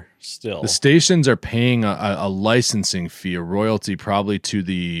there still. The stations are paying a licensing fee, a royalty, probably to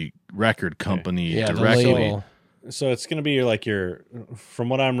the record company directly. The label. So it's going to be like from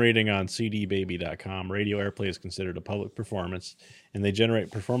what I'm reading on cdbaby.com, radio airplay is considered a public performance, and they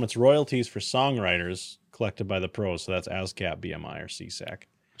generate performance royalties for songwriters collected by the pros. So that's ASCAP, BMI, or CSAC.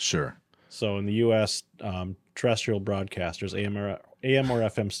 Sure. So in the U.S., terrestrial broadcasters, AM or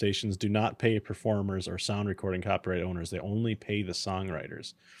FM stations do not pay performers or sound recording copyright owners. They only pay the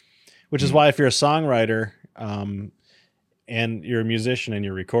songwriters, which is why if you're a songwriter and you're a musician and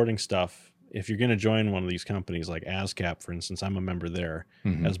you're recording stuff, if you're going to join one of these companies like ASCAP, for instance, I'm a member there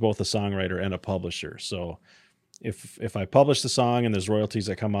as both a songwriter and a publisher. So if I publish the song and there's royalties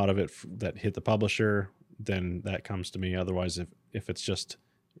that come out of it that hit the publisher, then that comes to me. Otherwise, if it's just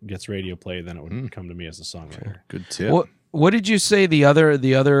gets radio play, then it would come to me as a songwriter. Good tip. What did you say the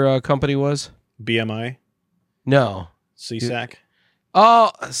other company was? BMI? No. CSAC?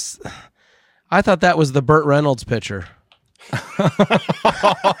 Oh, I thought that was the Burt Reynolds picture.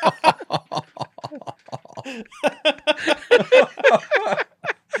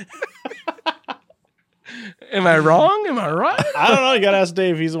 Am I wrong? Am I right? I don't know. You got to ask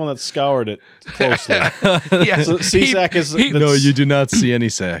Dave. He's the one that scoured it closely. Yeah. So CSAC is... No, you do not see any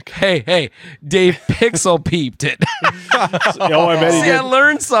sack. Hey, Dave pixel peeped it. I bet he did. I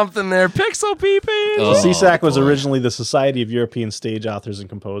learned something there. Pixel peeping. So CSAC was originally the Society of European Stage Authors and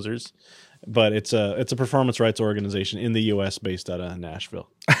Composers, but it's a performance rights organization in the U.S. based out of Nashville.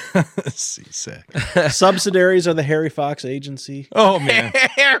 CSAC. Subsidiaries are the Harry Fox Agency. Oh, man.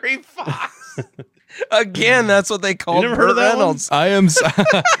 Harry Fox. Again, that's what they call Burt Reynolds. I am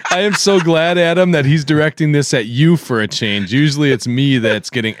so glad, Adam, that he's directing this at you for a change. Usually it's me that's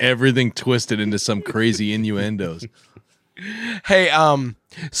getting everything twisted into some crazy innuendos. Hey,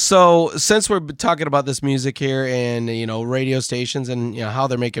 so since we're talking about this music here and, radio stations and, how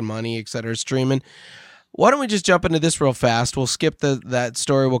they're making money, et cetera, streaming, why don't we just jump into this real fast? We'll skip that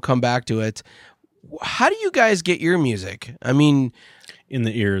story. We'll come back to it. How do you guys get your music? I mean, in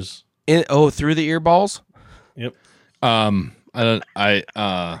the ears. Through the earballs? Yep.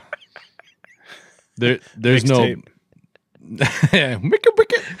 There's no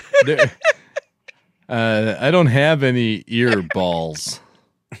I don't have any ear balls.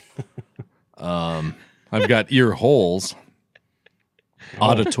 I've got ear holes,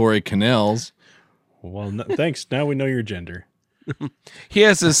 auditory canals. Well, thanks. Now we know your gender. He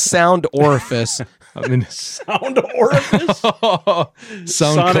has a sound orifice. I mean, sound orifice?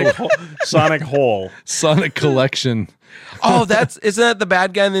 Sonic hole. Sonic collection. Oh, isn't that the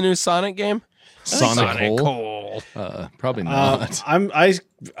bad guy in the new Sonic game? Sonic hole. Probably not.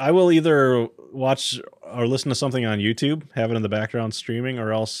 I will either watch or listen to something on YouTube, have it in the background streaming,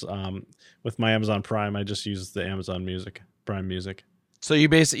 or else with my Amazon Prime, I just use the Amazon Prime Music. So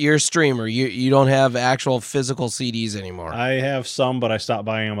you're a streamer. You don't have actual physical CDs anymore. I have some, but I stopped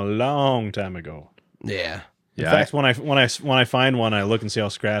buying them a long time ago. Yeah. In fact, when I find one, I look and see how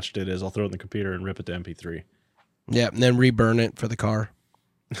scratched it is. I'll throw it in the computer and rip it to MP3. Yeah, and then reburn it for the car.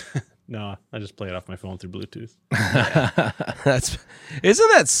 No, I just play it off my phone through Bluetooth.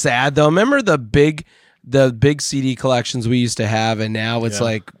 Isn't that sad though? Remember the big CD collections we used to have, and now it's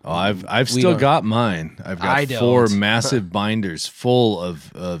like, oh, I've still got mine. I've got 4 massive binders full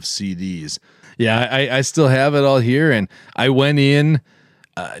of CDs. Yeah, I still have it all here, and I went in.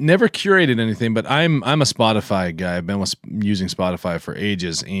 Never curated anything, but I'm a Spotify guy. I've been using Spotify for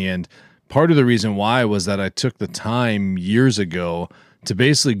ages, and part of the reason why was that I took the time years ago to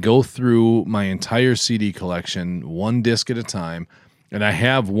basically go through my entire CD collection, one disc at a time, and I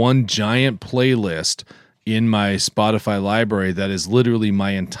have one giant playlist in my Spotify library that is literally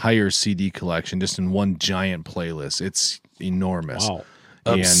my entire CD collection, just in one giant playlist. It's enormous. Wow.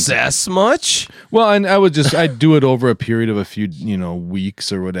 Obsess much? Well, and I'd do it over a period of a few,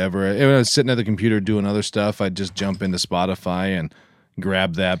 weeks or whatever. When I was sitting at the computer doing other stuff, I'd just jump into Spotify and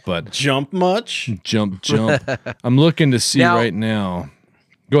grab that. But jump much? Jump. I'm looking to see right now.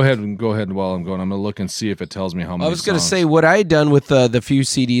 Go ahead while I'm going. I'm going to look and see if it tells me how many. I was going to say what I had done with the few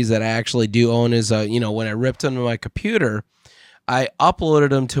CDs that I actually do own is, when I ripped them to my computer, I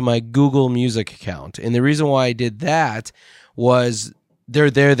uploaded them to my Google Music account. And the reason why I did that was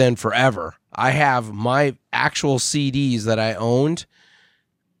they're there then forever. I have my actual CDs that I owned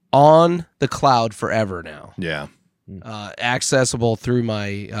on the cloud forever now. Yeah. Accessible through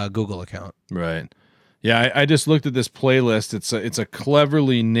my Google account. Right. Yeah, I just looked at this playlist. It's a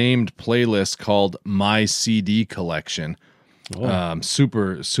cleverly named playlist called My CD Collection. Oh.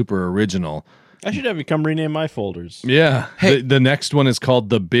 Super original. I should have you come rename my folders. Yeah. Hey. The next one is called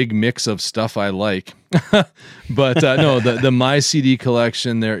The Big Mix of Stuff I Like. But no, the My CD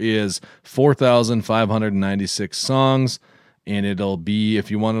Collection, there is 4,596 songs, and it'll be, if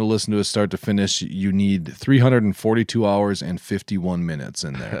you want to listen to it start to finish, you need 342 hours and 51 minutes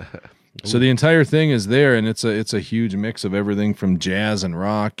in there. So the entire thing is there, and it's a huge mix of everything from jazz and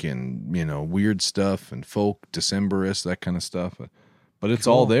rock and weird stuff and folk, Decemberists, that kind of stuff. But it's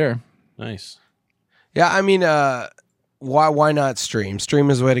all there. Nice. Yeah, I mean, why not stream? Stream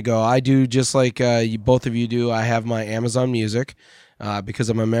is the way to go. I do just like both of you do. I have my Amazon Music because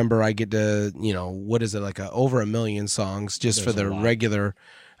I'm a member. I get to what is it, like over 1 million songs just for the regular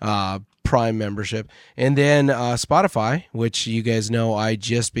Prime membership, and then Spotify, which you guys know I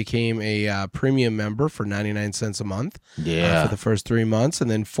just became a premium member for 99 cents a month. Yeah, for the first 3 months, and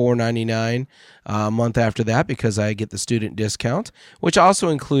then $4.99 a month after that because I get the student discount, which also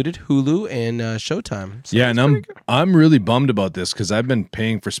included Hulu and Showtime. So yeah, and I'm really bummed about this because I've been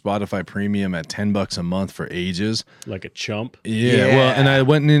paying for Spotify Premium at $10 a month for ages, like a chump. Yeah. Well, and I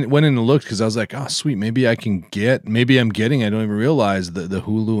went in and looked because I was like, oh sweet, maybe I'm getting. I don't even realize the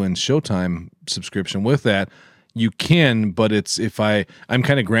Hulu and Showtime subscription with that. You can, but it's I'm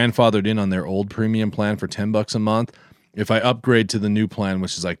kind of grandfathered in on their old premium plan for $10 a month. If I upgrade to the new plan,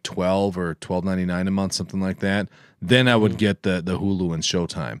 which is like $12 or $12.99 a month, something like that, then I would get the Hulu and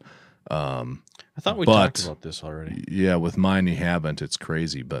Showtime. I thought we talked about this already. Yeah, with mine you haven't. It's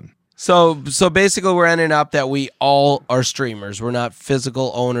crazy, but So basically we're ending up that we all are streamers. We're not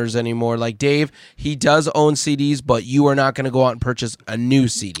physical owners anymore. Like Dave, he does own CDs, but you are not going to go out and purchase a new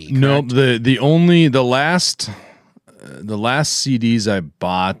CD. Correct? No, the last CDs I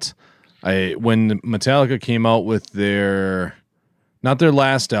bought, when Metallica came out with not their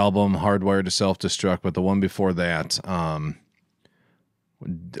last album, Hardwired to Self-Destruct, but the one before that.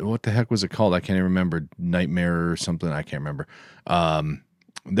 What the heck was it called? I can't even remember. Nightmare or something. I can't remember.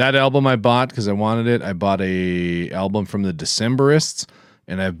 That album I bought because I wanted it. I bought a album from the Decemberists,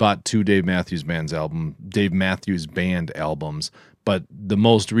 and I've bought 2 Dave Matthews Band albums, but the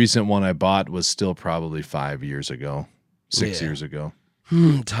most recent one I bought was still probably 5 years ago, 6 years ago.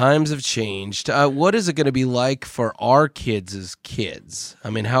 Times have changed. What is it going to be like for our kids as kids? I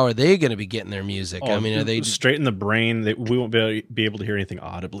mean, how are they going to be getting their music? I mean, are they straight in the brain? We won't be able to hear anything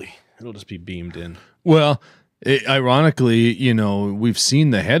audibly. It'll just be beamed in. Well, ironically, we've seen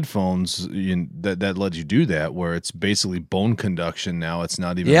the headphones that let you do that, where it's basically bone conduction now. It's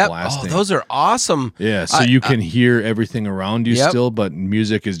not even blasting. Oh, those are awesome. Yeah, so you can hear everything around you still, but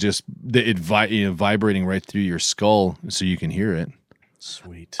music is just vibrating right through your skull, so you can hear it.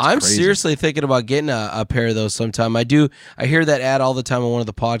 Sweet. I'm seriously thinking about getting a pair of those sometime. I hear that ad all the time on one of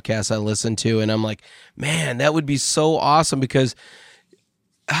the podcasts I listen to, and I'm like, man, that would be so awesome, because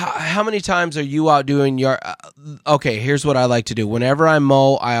how many times are you out doing your okay, here's what I like to do. Whenever I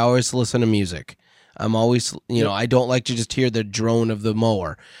mow, I always listen to music. I'm always, I don't like to just hear the drone of the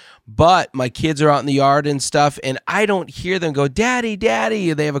mower. But my kids are out in the yard and stuff, and I don't hear them go, "Daddy,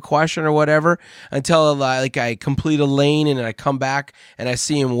 Daddy," they have a question or whatever, until I complete a lane and I come back and I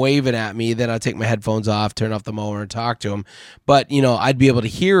see him waving at me. Then I take my headphones off, turn off the mower, and talk to him. But I'd be able to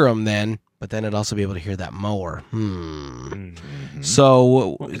hear him then. But then I'd also be able to hear that mower.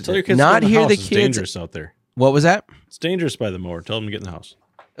 So tell your kids not to hear the kids. It's dangerous out there. What was that? It's dangerous by the mower. Tell them to get in the house.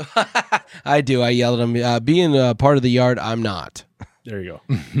 I do. I yell at them. Being a part of the yard, I'm not. There you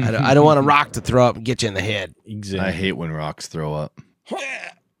go. I don't want a rock to throw up and get you in the head. Exactly. I hate when rocks throw up. Hey,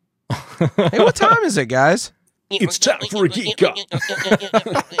 what time is it, guys? It's time for a geek up.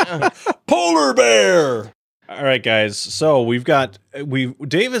 Polar bear. All right, guys. So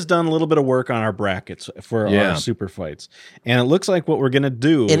Dave has done a little bit of work on our brackets for our super fights, and it looks like what we're gonna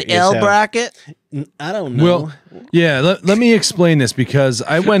do an L bracket. I don't know. Well, yeah. Let me explain this, because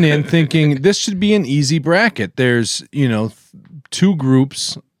I went in thinking this should be an easy bracket. There's 3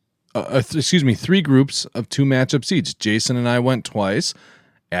 groups of 2 matchups each. Jason and I went twice.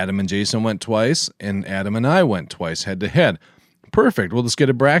 Adam and Jason went twice, and Adam and I went twice head to head. Perfect. We'll just get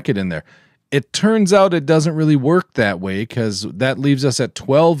a bracket in there. It turns out it doesn't really work that way, because that leaves us at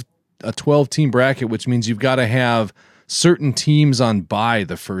a 12-team bracket, which means you've got to have certain teams on bye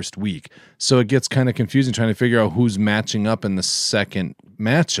the first week. So it gets kind of confusing trying to figure out who's matching up in the second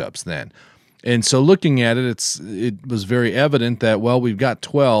matchups then. And so looking at it, it was very evident that, we've got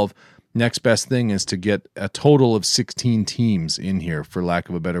 12. Next best thing is to get a total of 16 teams in here, for lack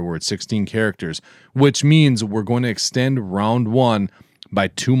of a better word, 16 characters, which means we're going to extend round 1 by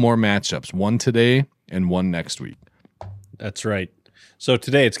 2 more matchups, 1 today and 1 next week. That's right. So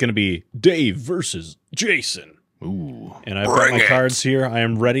today it's going to be Dave versus Jason. Ooh. And I've got my cards here. I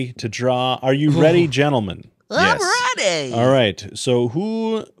am ready to draw. Are you ready, gentlemen? I'm ready. All right. So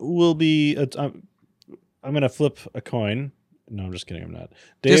who will be... I'm going to flip a coin. No, I'm just kidding. I'm not.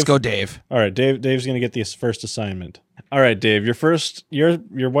 Dave, just go, Dave. All right. Dave's going to get the first assignment. All right, Dave. Your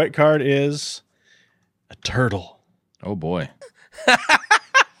white card is a turtle. Oh, boy.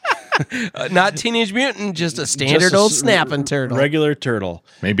 Not Teenage Mutant, just a standard old snapping turtle. Regular turtle.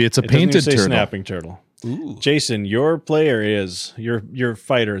 Maybe it's a painted turtle. Snapping turtle. Ooh. Jason, your player is your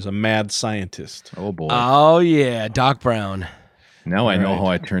fighter is a mad scientist. Oh boy. Oh yeah, Doc Brown. Now I know how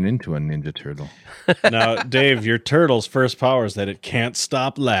I turn into a ninja turtle. Now, Dave, your turtle's first power is that it can't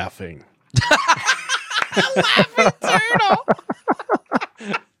stop laughing. Laughing turtle.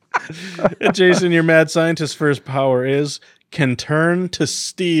 And Jason, your mad scientist's first power is can turn to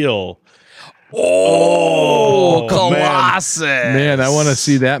steel. Oh, Colossus. Man, I want to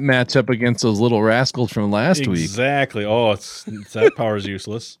see that match up against those little rascals from last week. Exactly. Oh, that power's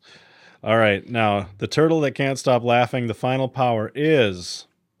useless. All right. Now, the turtle that can't stop laughing, the final power is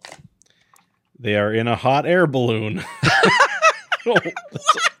they are in a hot air balloon. What?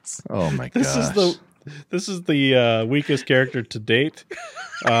 Oh my gosh. This is the weakest character to date.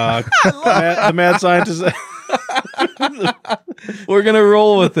 The mad scientist. We're gonna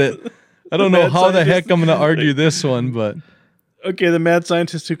roll with it. I don't know how the heck I'm gonna argue this one, but okay. The mad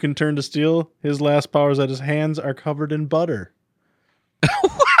scientist who can turn to steel. His last power is that his hands are covered in butter.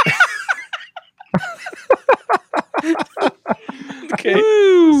 Okay.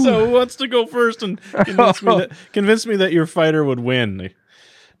 Woo. So who wants to go first and convince me that your fighter would win?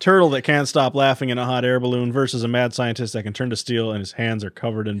 Turtle that can't stop laughing in a hot air balloon versus a mad scientist that can turn to steel and his hands are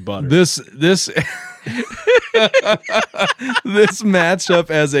covered in butter. This this matchup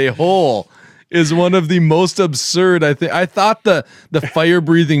as a whole is one of the most absurd. I thought the fire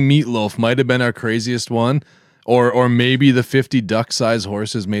breathing meatloaf might have been our craziest one, Or maybe the 50 duck-sized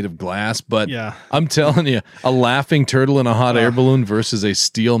horses made of glass. But Yeah. I'm telling you, a laughing turtle in a hot air balloon versus a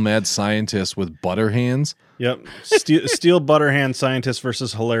steel mad scientist with butter hands. Yep. Steel butter hand scientist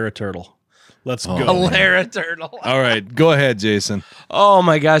versus Hilera turtle. Let's go. Hilera turtle. All right, go ahead, Jason. Oh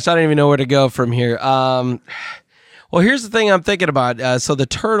my gosh, I don't even know where to go from here. Well, here's the thing I'm thinking about. So the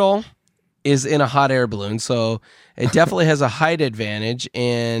turtle is in a hot air balloon, so it definitely has a height advantage.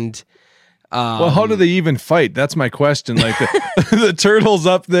 And well, how do they even fight? That's my question. Like the turtle's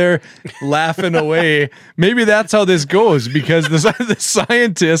up there laughing away. Maybe that's how this goes because the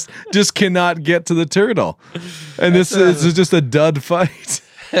scientist just cannot get to the turtle, and this is just a dud fight.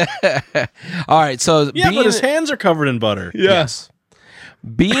 all right, so But his hands are covered in butter. Yes.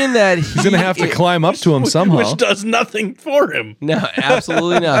 Being that He's going to have to climb up to him somehow. Which does nothing for him. No,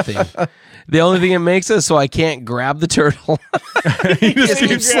 absolutely nothing. The only thing it makes is so I can't grab the turtle. He just It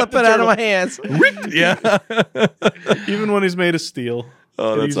keeps keeps slipping out of my hands. yeah. Even when he's made of steel.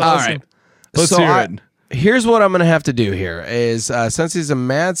 Oh, that's He's- awesome. All right. Let's So hear it. Here's what I'm going to have to do here is since he's a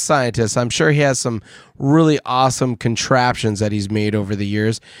mad scientist, I'm sure he has some really awesome contraptions that he's made over the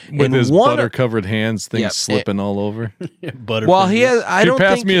years. With And his one- butter-covered hands, things Yeah, slipping all over. Butter Well, fingers. he has. I Can you don't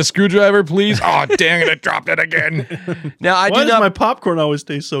pass think. me a screwdriver, please? Oh, dang it, I dropped it again. Now I Why do does not. my popcorn always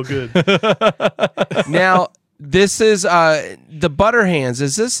taste so good? Now this is the butter hands.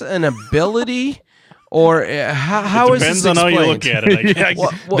 Is this an ability, or how is Depends this on how you look explained? at it. I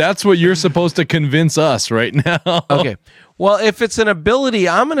guess. Well- That's what you're supposed to convince us right now. Okay. Well, if it's an ability,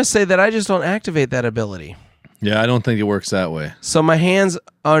 I'm going to say that I just don't activate that ability. Yeah, I don't think it works that way. So my hands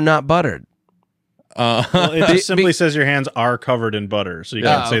are not buttered. Well, it just simply says your hands are covered in butter, so you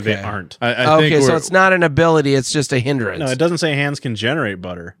can't say they okay. aren't. I think Okay, so we're- it's not an ability; it's just a hindrance. No, it doesn't say hands can generate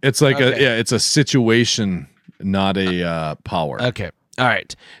butter. it's like Okay. it's a situation, not a power. Okay. All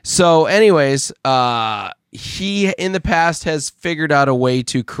right. So, anyways, he in the past has figured out a way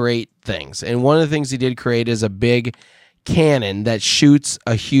to create things, and one of the things he did create is a big cannon that shoots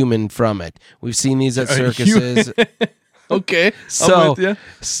a human from it. We've seen these at circuses. Okay, So, I'm with you.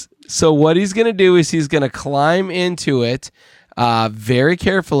 so what he's going to do is he's going to climb into it very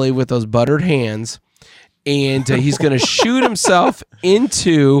carefully with those buttered hands, and he's going to shoot himself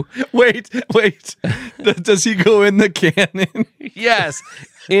into. Wait. Does he go in the cannon? Yes.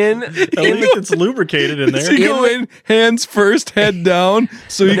 In At least it's lubricated in Does there. he go in hands first, head down,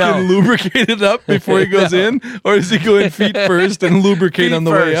 so he No. can lubricate it up before he goes in? Or does he go in feet first and lubricate Feet on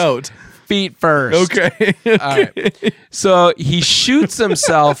the way first. out? feet first. Okay. All right. So he shoots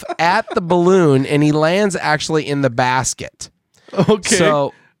himself at the balloon, and he lands actually in the basket. Okay.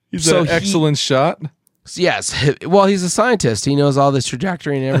 So He's so an excellent shot. Yes. Well, he's a scientist. He knows all this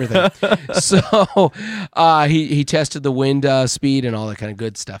trajectory and everything. So he tested the wind speed and all that kind of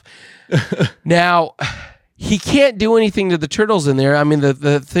good stuff. Now, he can't do anything to the turtles in there. I mean,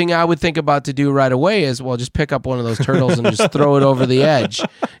 the thing I would think about to do right away is, well, just pick up one of those turtles and just throw it over the edge,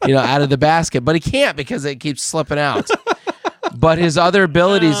 out of the basket. But he can't because it keeps slipping out. But his other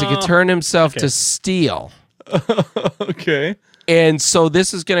abilities, he could turn himself to steel. Okay. And so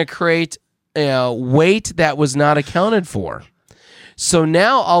this is going to create weight that was not accounted for. So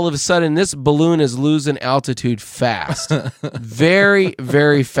now all of a sudden this balloon is losing altitude fast. Very,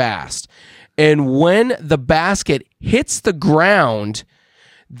 very fast. And when the basket hits the ground,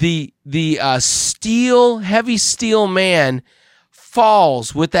 the heavy steel man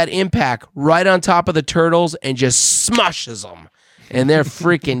falls with that impact right on top of the turtles and just smushes them. And they're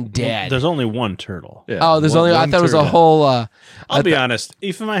freaking dead. There's only one turtle. Yeah, I thought it was a whole... I'll be honest.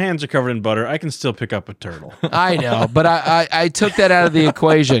 If my hands are covered in butter, I can still pick up a turtle. I know, but I took that out of the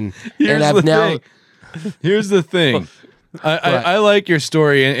equation. And I've now... Here's the thing. I like your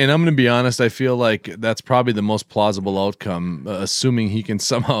story, and I'm going to be honest. I feel like that's probably the most plausible outcome, assuming he can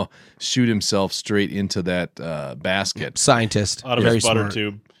somehow shoot himself straight into that basket. Scientist. Out of Very his butter smart.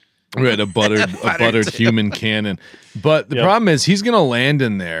 tube. Right, a buttered human cannon. But the problem is he's going to land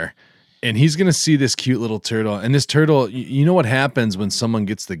in there, and he's going to see this cute little turtle. And this turtle, you know what happens when someone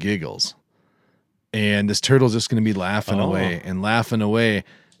gets the giggles? And this turtle's just going to be laughing away and laughing away.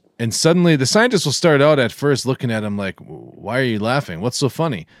 And suddenly the scientist will start out at first looking at him like, why are you laughing? What's so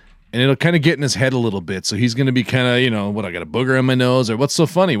funny? And it'll kind of get in his head a little bit. So he's going to be kind of, what, I got a booger on my nose? Or what's so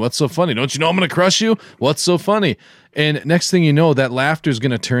funny? What's so funny? Don't you know I'm going to crush you? What's so funny? And next thing you know, that laughter is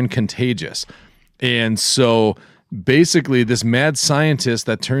going to turn contagious. And so basically this mad scientist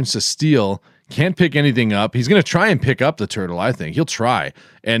that turns to steel Can't pick anything up. He's going to try and pick up the turtle, I think. He'll try.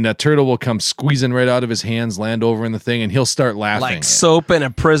 And that turtle will come squeezing right out of his hands, land over in the thing, and he'll start laughing. Like soap in a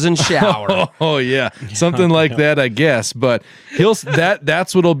prison shower. Oh yeah. Something like that, I guess. But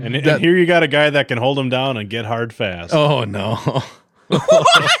that's what'll... And here you got a guy that can hold him down and get hard fast. Oh, no. Well,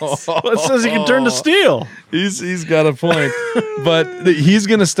 it says he can turn to steel. He's got a point, but he's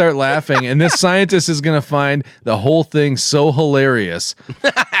gonna start laughing, and this scientist is gonna find the whole thing so hilarious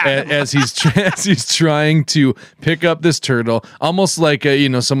as he's trying to pick up this turtle, almost like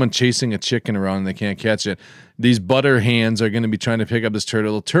someone chasing a chicken around and they can't catch it. These butter hands are going to be trying to pick up this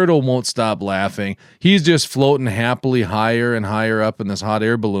turtle. The turtle won't stop laughing. He's just floating happily higher and higher up in this hot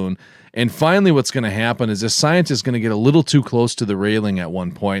air balloon. And finally, what's going to happen is this scientist is going to get a little too close to the railing at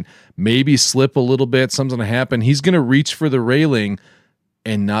one point, maybe slip a little bit. Something's going to happen. He's going to reach for the railing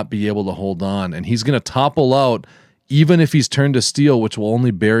and not be able to hold on. And he's going to topple out, even if he's turned to steel, which will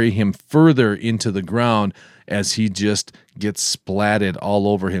only bury him further into the ground as he just gets splatted all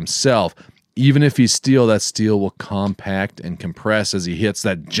over himself. Even if he's steel, that steel will compact and compress as he hits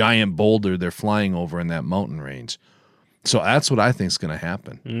that giant boulder they're flying over in that mountain range. So that's what I think is going to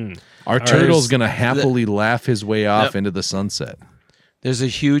happen. Our turtle's going to happily laugh his way off into the sunset. There's a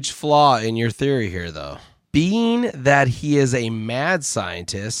huge flaw in your theory here, though. Being that he is a mad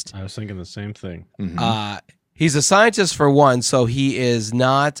scientist. I was thinking the same thing. Mm-hmm. He's a scientist for one, so he is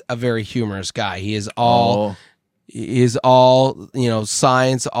not a very humorous guy. He is all... Is all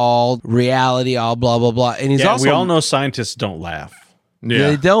science, all reality, all blah blah blah, and he's also. We all know scientists don't laugh.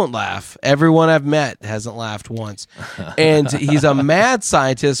 Yeah. They don't laugh. Everyone I've met hasn't laughed once, and he's a mad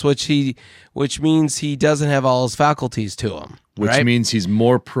scientist, which means he doesn't have all his faculties to him. Which means he's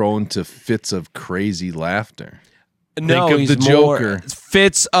more prone to fits of crazy laughter. No, Think of he's the Joker.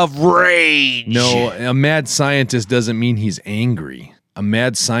 Fits of rage. No, a mad scientist doesn't mean he's angry. A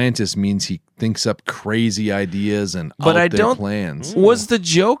mad scientist means he thinks up crazy ideas and plans. Was the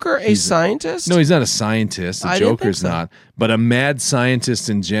Joker a scientist? No, he's not a scientist. The Joker's not. But a mad scientist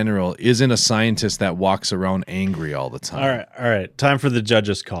in general isn't a scientist that walks around angry all the time. All right. Time for the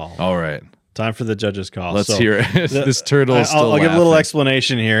judge's call. All right. Time for the judge's call. Let's hear it. This turtle is still I'll give a little laughing.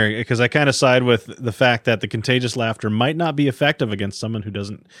 explanation here because I kind of side with the fact that the contagious laughter might not be effective against someone who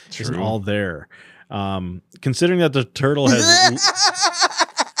isn't all there. Considering that the turtle has...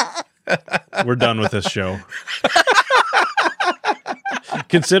 We're done with this show.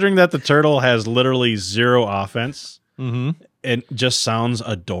 Considering that the turtle has literally zero offense and just sounds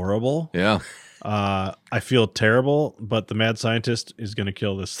adorable. Yeah. I feel terrible, but the mad scientist is going to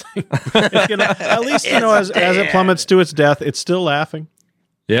kill this thing. It's gonna, at least, as it plummets to its death, it's still laughing.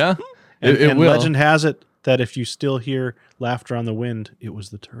 Yeah. And will. legend has it that if you still hear laughter on the wind, it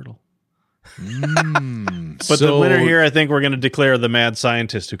was the turtle. But the winner here, I think we're going to declare the mad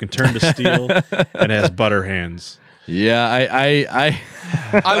scientist who can turn to steel and has butter hands. Yeah,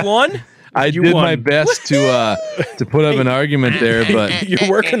 I won. I did my best to put up an argument there, but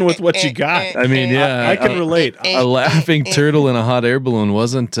you're working with what you got. I mean, yeah, I can relate. A laughing turtle in a hot air balloon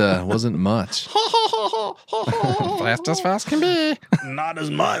wasn't much. Fast as fast can be. Not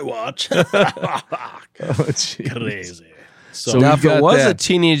as my watch. Crazy. So now, if it was a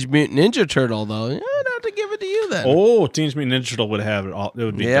Teenage Mutant Ninja Turtle, though, I'd have to give it to you then. Oh, Teenage Mutant Ninja Turtle would have it all. It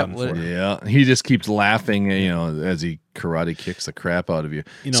would be done for. Yeah, he just keeps laughing, as he karate kicks the crap out of you.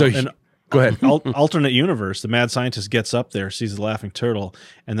 Go ahead. Alternate universe, the mad scientist gets up there, sees the laughing turtle,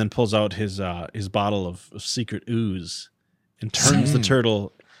 and then pulls out his bottle of secret ooze and turns the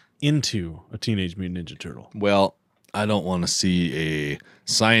turtle into a Teenage Mutant Ninja Turtle. Well, I don't want to see a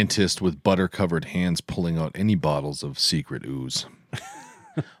scientist with butter-covered hands pulling out any bottles of secret ooze.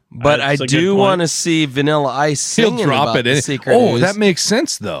 But I do want to see Vanilla Ice singing He'll drop about it the in. secret ooze. That makes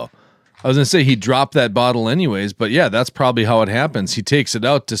sense, though. I was going to say he'd drop that bottle anyways, but yeah, that's probably how it happens. He takes it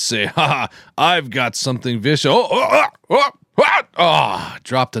out to say, ha, I've got something vicious.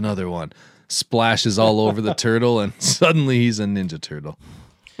 Dropped another one. Splashes all over the turtle, and suddenly he's a Ninja Turtle.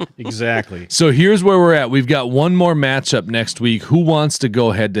 Exactly. So here's where we're at. We've got one more matchup next week. Who wants to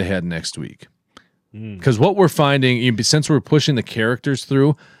go head-to-head next week? Because what we're finding, since we're pushing the characters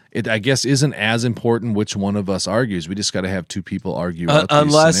through, it, I guess, isn't as important which one of us argues. We just got to have two people argue out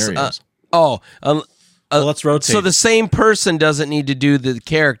these scenarios. Let's rotate. So the same person doesn't need to do the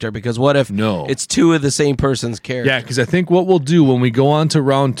character, because what if it's two of the same person's character? Yeah, because I think what we'll do when we go on to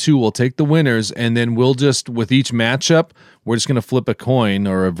round 2, we'll take the winners, and then we'll just, with each matchup, we're just going to flip a coin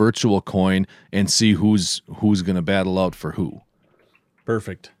or a virtual coin and see who's going to battle out for who.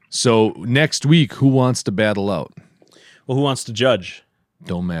 Perfect. So next week, who wants to battle out? Well, who wants to judge?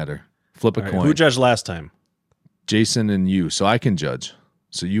 Don't matter. Flip a coin. Who judged last time? Jason and you, so I can judge.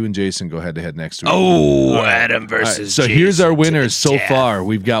 So you and Jason go head to head next week. Oh, Adam versus So Jason here's our winners so death. far.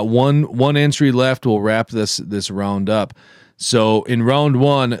 We've got one entry left. We'll wrap this round up. So in round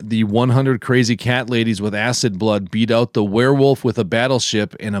 1, the 100 crazy cat ladies with acid blood beat out the werewolf with a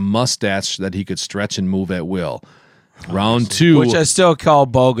battleship and a mustache that he could stretch and move at will. Round 2, which I still call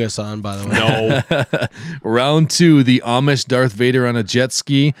bogus on, by the way. No. Round 2, the Amish Darth Vader on a jet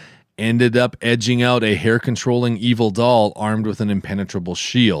ski ended up edging out a hair-controlling evil doll armed with an impenetrable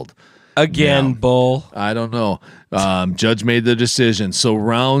shield. Again, bull. I don't know. Judge made the decision. So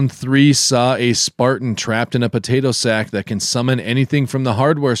round 3 saw a Spartan trapped in a potato sack that can summon anything from the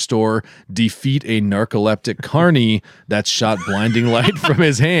hardware store, defeat a narcoleptic carny that shot blinding light from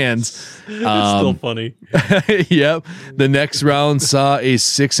his hands. It's still funny. Yep. The next round saw a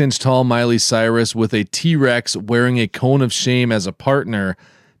 6-inch tall Miley Cyrus with a T-Rex wearing a cone of shame as a partner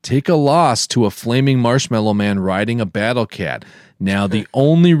take a loss to a flaming marshmallow man riding a battle cat. Now, the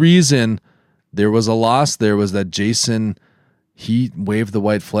only reason there was a loss there was that Jason, he waved the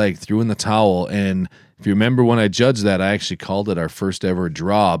white flag, threw in the towel, and if you remember when I judged that, I actually called it our first ever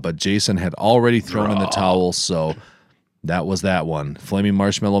draw, but Jason had already thrown in the towel, so that was that one. Flaming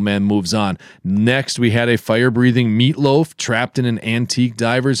Marshmallow Man moves on. Next, we had a fire-breathing meatloaf trapped in an antique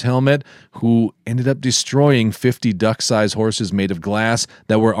diver's helmet who ended up destroying 50 duck-sized horses made of glass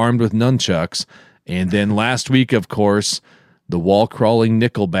that were armed with nunchucks. And then last week, of course, the wall-crawling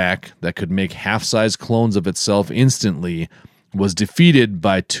Nickelback that could make half-size clones of itself instantly was defeated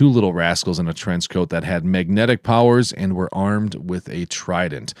by 2 little rascals in a trench coat that had magnetic powers and were armed with a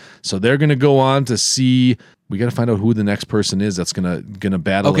trident. So they're going to go on to see. We got to find out who the next person is that's going to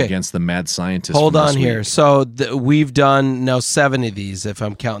battle against the mad scientist. Hold from on this here. week. So we've done now 7 of these, if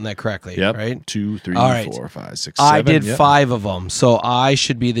I'm counting that correctly. Yep. Right? 2, 3, All right. 4, 5, 6, 7. I did Yep. 5 of them, so I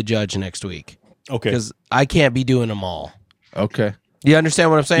should be the judge next week Okay. because I can't be doing them all. Okay. You understand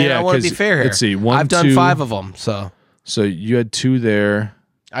what I'm saying? Yeah, I want to 'cause be fair here. let's see, 1, I've done 2. 5 of them, so So you had 2 there.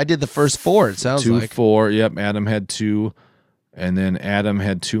 I did the first 4. It sounds 2, like 4. Yep. Adam had 2. And then Adam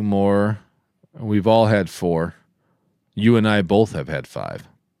had 2 more. We've all had 4. You and I both have had 5.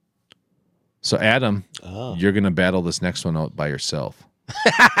 So Adam, you're going to battle this next one out by yourself.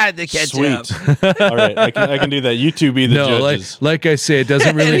 they catch Sweet. up. All right. I can do that. You two be the judges. like I say, it doesn't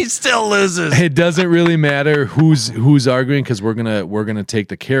and really he still loses. it doesn't really matter who's arguing because we're gonna take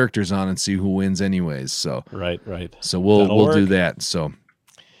the characters on and see who wins anyways. So Right. so we'll That'll do work. that. So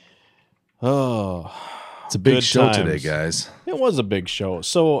Oh, it's a big Good show times. today, guys. it was a big show.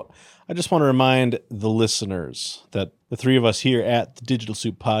 So I just want to remind the listeners that the 3 of us here at the Digital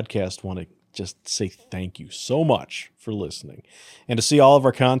Soup Podcast want to just say thank you so much for listening. And to see all of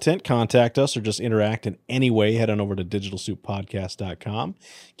our content, contact us or just interact in any way, head on over to digitalsouppodcast.com.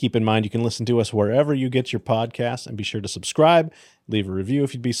 Keep in mind you can listen to us wherever you get your podcasts, and be sure to subscribe, leave a review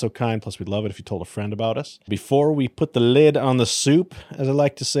if you'd be so kind. Plus, we'd love it if you told a friend about us. Before we put the lid on the soup, as I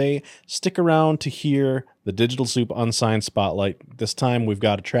like to say, stick around to hear the Digital Soup Unsigned Spotlight. This time we've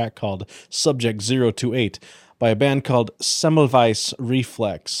got a track called Subject 028 by a band called Semmelweis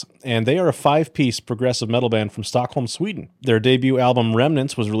Reflex, and they are a 5-piece progressive metal band from Stockholm, Sweden. Their debut album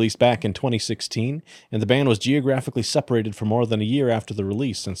Remnants was released back in 2016, and the band was geographically separated for more than a year after the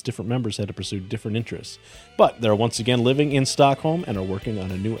release since different members had to pursue different interests. But they're once again living in Stockholm and are working on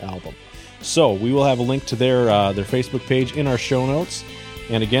a new album. So we will have a link to their Facebook page in our show notes.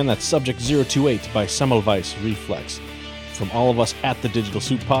 And again, that's Subject 028 by Semmelweis Reflex. From all of us at the Digital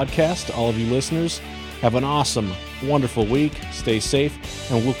Soup Podcast, to all of you listeners, have an awesome, wonderful week. Stay safe,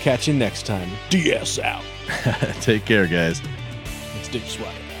 and we'll catch you next time. DS out. Take care, guys. It's Dick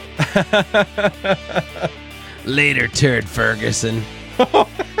Swagger. Later, Turd Ferguson.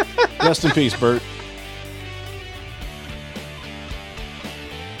 Rest in peace, Burt.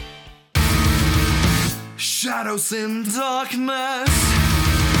 Shadows in darkness,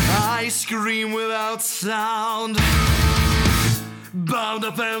 I scream without sound. Bound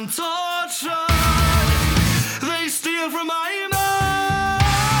up and tortured, they steal from my mind.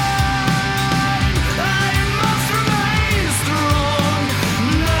 I must remain strong,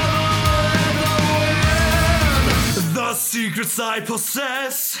 never let the win. The secrets I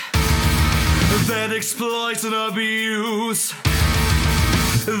possess, that exploit and abuse.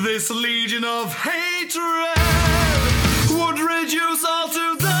 This legion of hatred would reduce all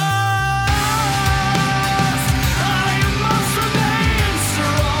to dust. I must remain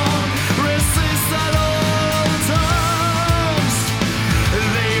strong, resist at all times.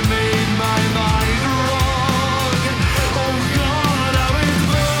 They made my mind wrong. Oh God, how it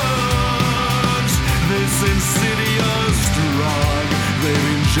burns. This insidious drug they've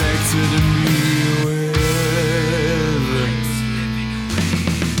injected me with.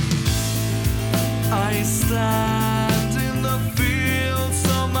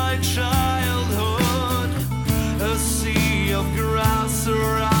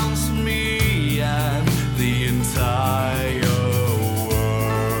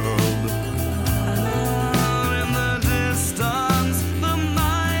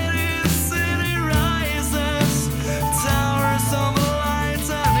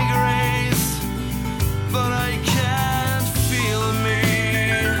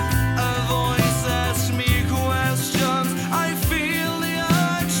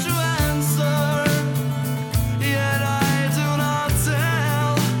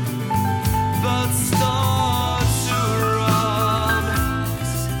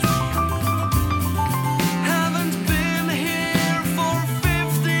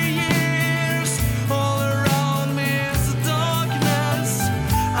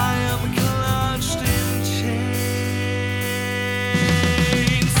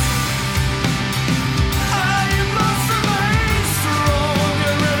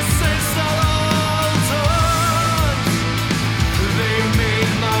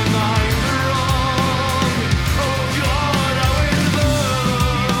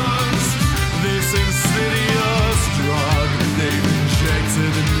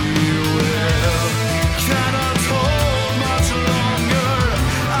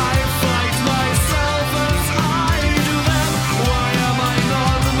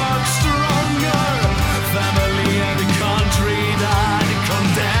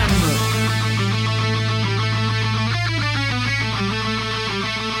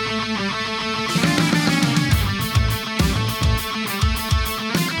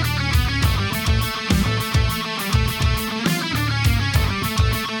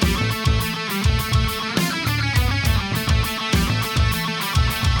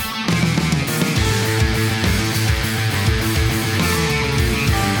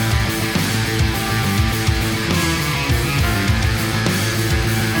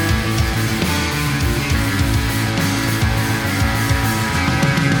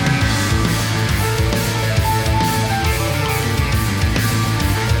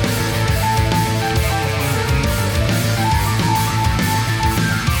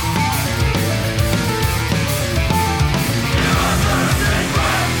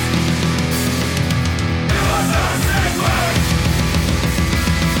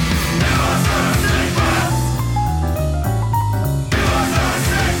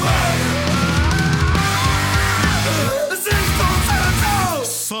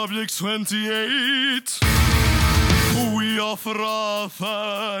 Object 28, we offer our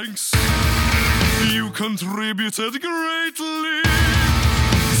thanks. You contributed greatly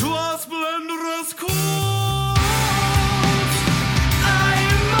to our splendorous cause. I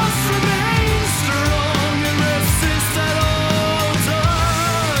must remain strong and resist at all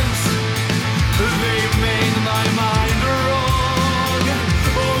times. They've made my mind wrong.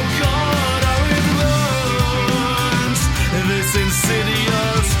 Oh God, how it burns. This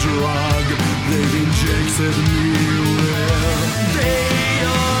insidious drug they've injected me with. They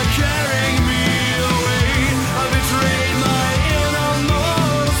are carrying me away. I betrayed my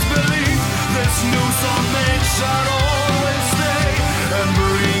innermost belief. This new song makes shadow